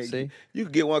creative, a table. man. See, You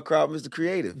can get one crowd, Mr.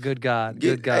 Creative. good God,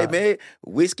 Hey, God. man,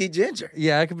 whiskey ginger.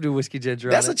 Yeah, I could do whiskey ginger.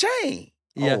 That's on a chain.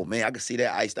 Yeah. Oh, man, I can see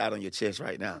that iced out on your chest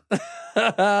right now.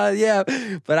 it. Yeah,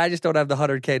 but I just don't have the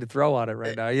 $100K to throw on it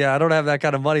right now. Yeah, I don't have that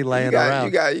kind of money laying around.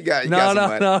 You got no, some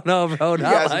money. no, bro. You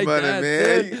Not got some like money, that,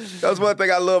 man. dude. That's one thing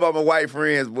I love about my white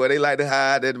friends, boy. They like to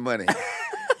hide that money.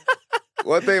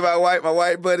 One thing about my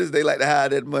white buddies, they like to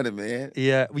hide that money, man.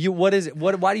 Yeah, what is it?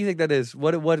 Why do you think that is?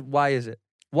 Why is it?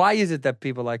 Why is it that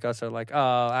people like us are like,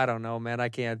 oh, I don't know, man. I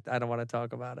don't want to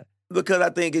talk about it. Because I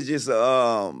think it's just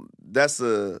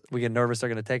We get nervous they're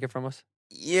gonna take it from us.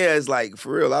 yeah, it's like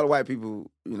for real. A lot of white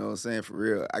people, you know what I'm saying, for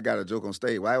real. I got a joke on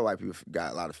stage. White people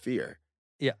got a lot of fear.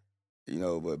 Yeah. You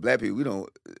know, but black people, we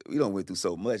don't went through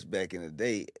so much back in the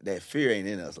day. That fear ain't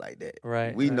in us like that.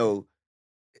 Right. We right. know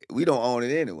we don't own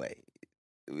it anyway.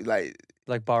 We Like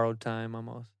borrowed time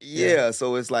almost. yeah,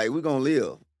 so it's like we're gonna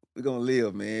live. We're gonna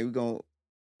live, man. We're gonna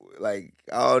like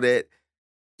all that,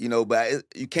 you know, but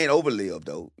you can't overlive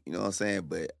though. You know what I'm saying?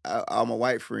 But all my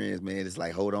white friends, man, it's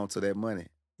like hold on to that money.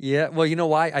 Yeah. Well, you know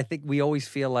why? I think we always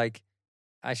feel like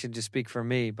I should just speak for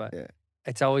me, but Yeah.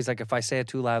 it's always like if I say it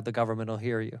too loud, the government will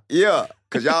hear you. Yeah,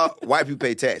 because y'all white people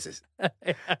pay taxes.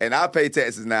 And I pay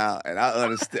taxes now, and I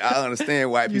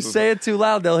understand white You people. say it too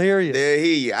loud, they'll hear you. They'll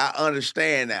hear you. I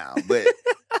understand now, but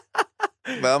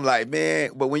I'm like,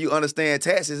 man. But when you understand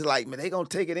taxes, it's like, man, they gonna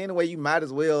take it anyway. You might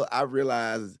as well. I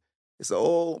realize it's an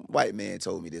old white man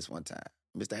told me this one time,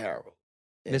 Mr. Harold.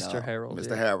 Mr. Harold, Mr.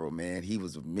 yeah. Harold, man, he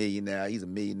was a millionaire. He's a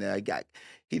millionaire.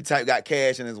 He the type got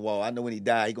cash in his wall. I know when he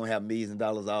died, he gonna have millions of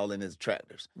dollars all in his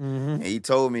tractors. Mm-hmm. And he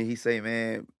told me, he say,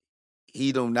 man,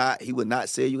 he would not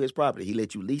sell you his property. He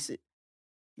let you lease it.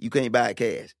 You can't buy it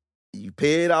cash. You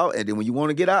pay it out, and then when you want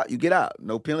to get out, you get out.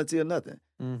 No penalty or nothing.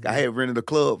 Mm-hmm. I had rented a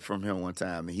club from him one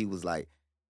time, and he was like,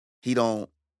 he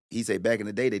said back in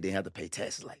the day, they didn't have to pay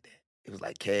taxes like that. It was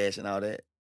like cash and all that.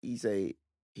 He said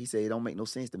it don't make no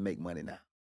sense to make money now.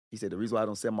 He said, the reason why I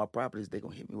don't sell my properties, they're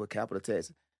going to hit me with capital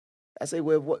taxes. I say,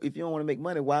 well, if you don't want to make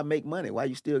money, why make money? Why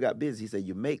you still got business? He said,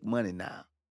 you make money now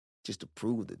just to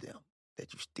prove to them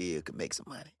that you still can make some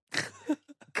money.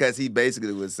 Because he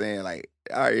basically was saying, like,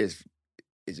 all right, it's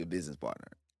your business partner.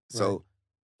 So Right.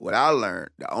 what I learned,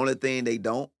 the only thing they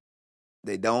don't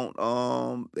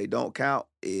count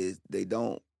is they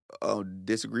don't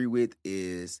disagree with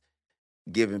is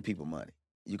giving people money.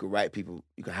 You can write people,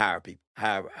 you can hire people,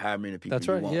 hire many people That's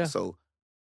you right, want. yeah. So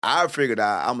I figured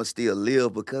out I'm going to still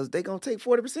live because they're going to take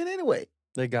 40% anyway.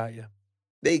 They got you.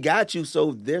 They got you,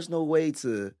 so there's no way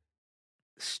to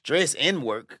stress in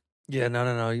work. Yeah,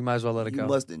 no. You might as well let it You go.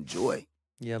 must enjoy.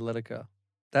 Yeah, let it go.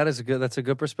 That's a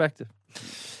good perspective.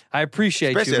 I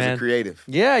appreciate Especially you, man. as a creative.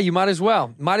 Yeah, you might as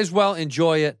well. Might as well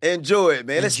enjoy it. Enjoy it,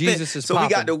 man. And Let's Jesus is so we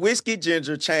got popping. the whiskey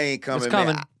ginger chain coming. It's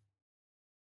coming. Man.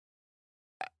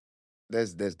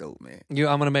 That's dope, man. I'm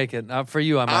gonna make it for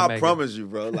you. I might I make promise you,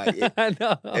 bro. Like, it. I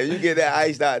know. if you get that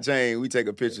iced out chain, we take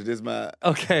a picture. This my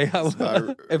Okay.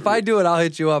 my- If I do it, I'll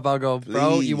hit you up. I'll go,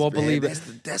 bro. please, You won't man. believe it.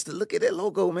 That's the look at that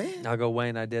logo, man. I'll go,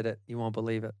 Wayne. I did it. You won't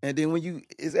believe it. And then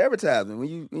it's advertising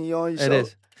when you're on your show. It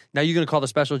is. Now you're gonna call the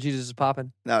special Jesus is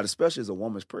popping Now the special is a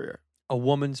woman's prayer. a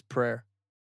woman's prayer.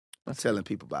 I'm telling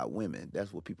people about women.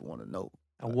 That's what people want to know.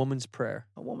 A woman's prayer.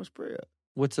 A woman's prayer.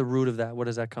 What's the root of that? Where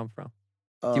does that come from?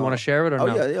 Do you want to share it or Oh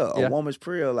no? yeah. Yeah. A woman's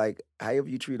prayer, like however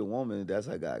you treat a woman, that's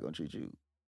how God gonna treat you.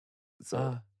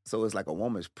 So it's like a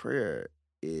woman's prayer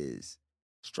is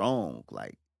strong.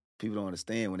 Like people don't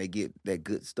understand when they get that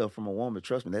good stuff from a woman.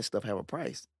 Trust me, that stuff have a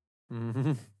price.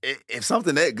 Mm-hmm. If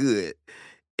something that good,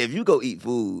 if you go eat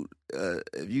food, and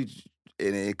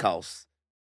it costs,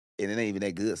 and it ain't even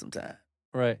that good sometimes.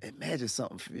 Right. Imagine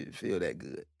something feel that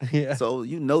good. Yeah. So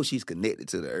she's connected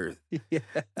to the earth. Yeah.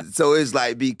 So it's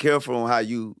like, be careful on how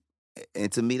you,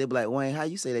 and to me, they be like, Wayne, how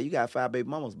you say that? You got 5 baby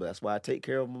mamas, but that's why I take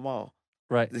care of them all.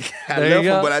 Right. I There you love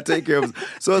go. them, but I take care of them.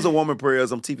 So it's a woman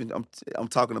prayers. I'm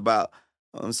talking about,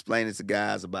 I'm explaining to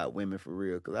guys about women for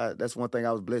real, because that's one thing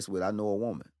I was blessed with. I know a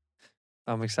woman.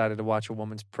 I'm excited to watch A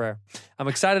Woman's Prayer. I'm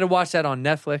excited to watch that on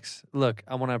Netflix. Look,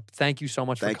 I want to thank you so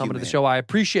much for Thank coming you, to the man. show. I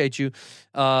appreciate you.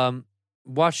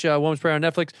 Watch A Woman's Prayer on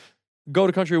Netflix. Go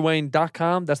to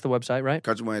countrywayne.com. That's the website, right?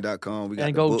 Countrywayne.com. We got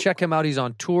And the go book. check him out. He's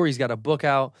on tour. He's got a book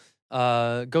out.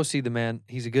 Go see the man.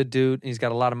 He's a good dude. And he's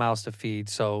got a lot of mouths to feed.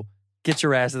 So Get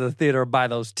your ass to the theater and buy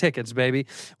those tickets, baby.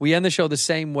 We end the show the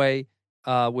same way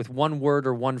with one word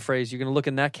or one phrase. You're going to look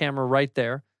in that camera right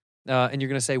there, and you're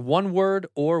going to say one word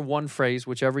or one phrase,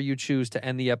 whichever you choose to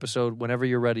end the episode. Whenever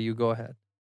you're ready, you go ahead.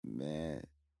 Man,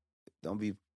 don't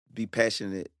be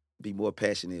passionate. Be more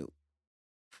passionate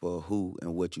for who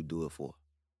and what you do it for.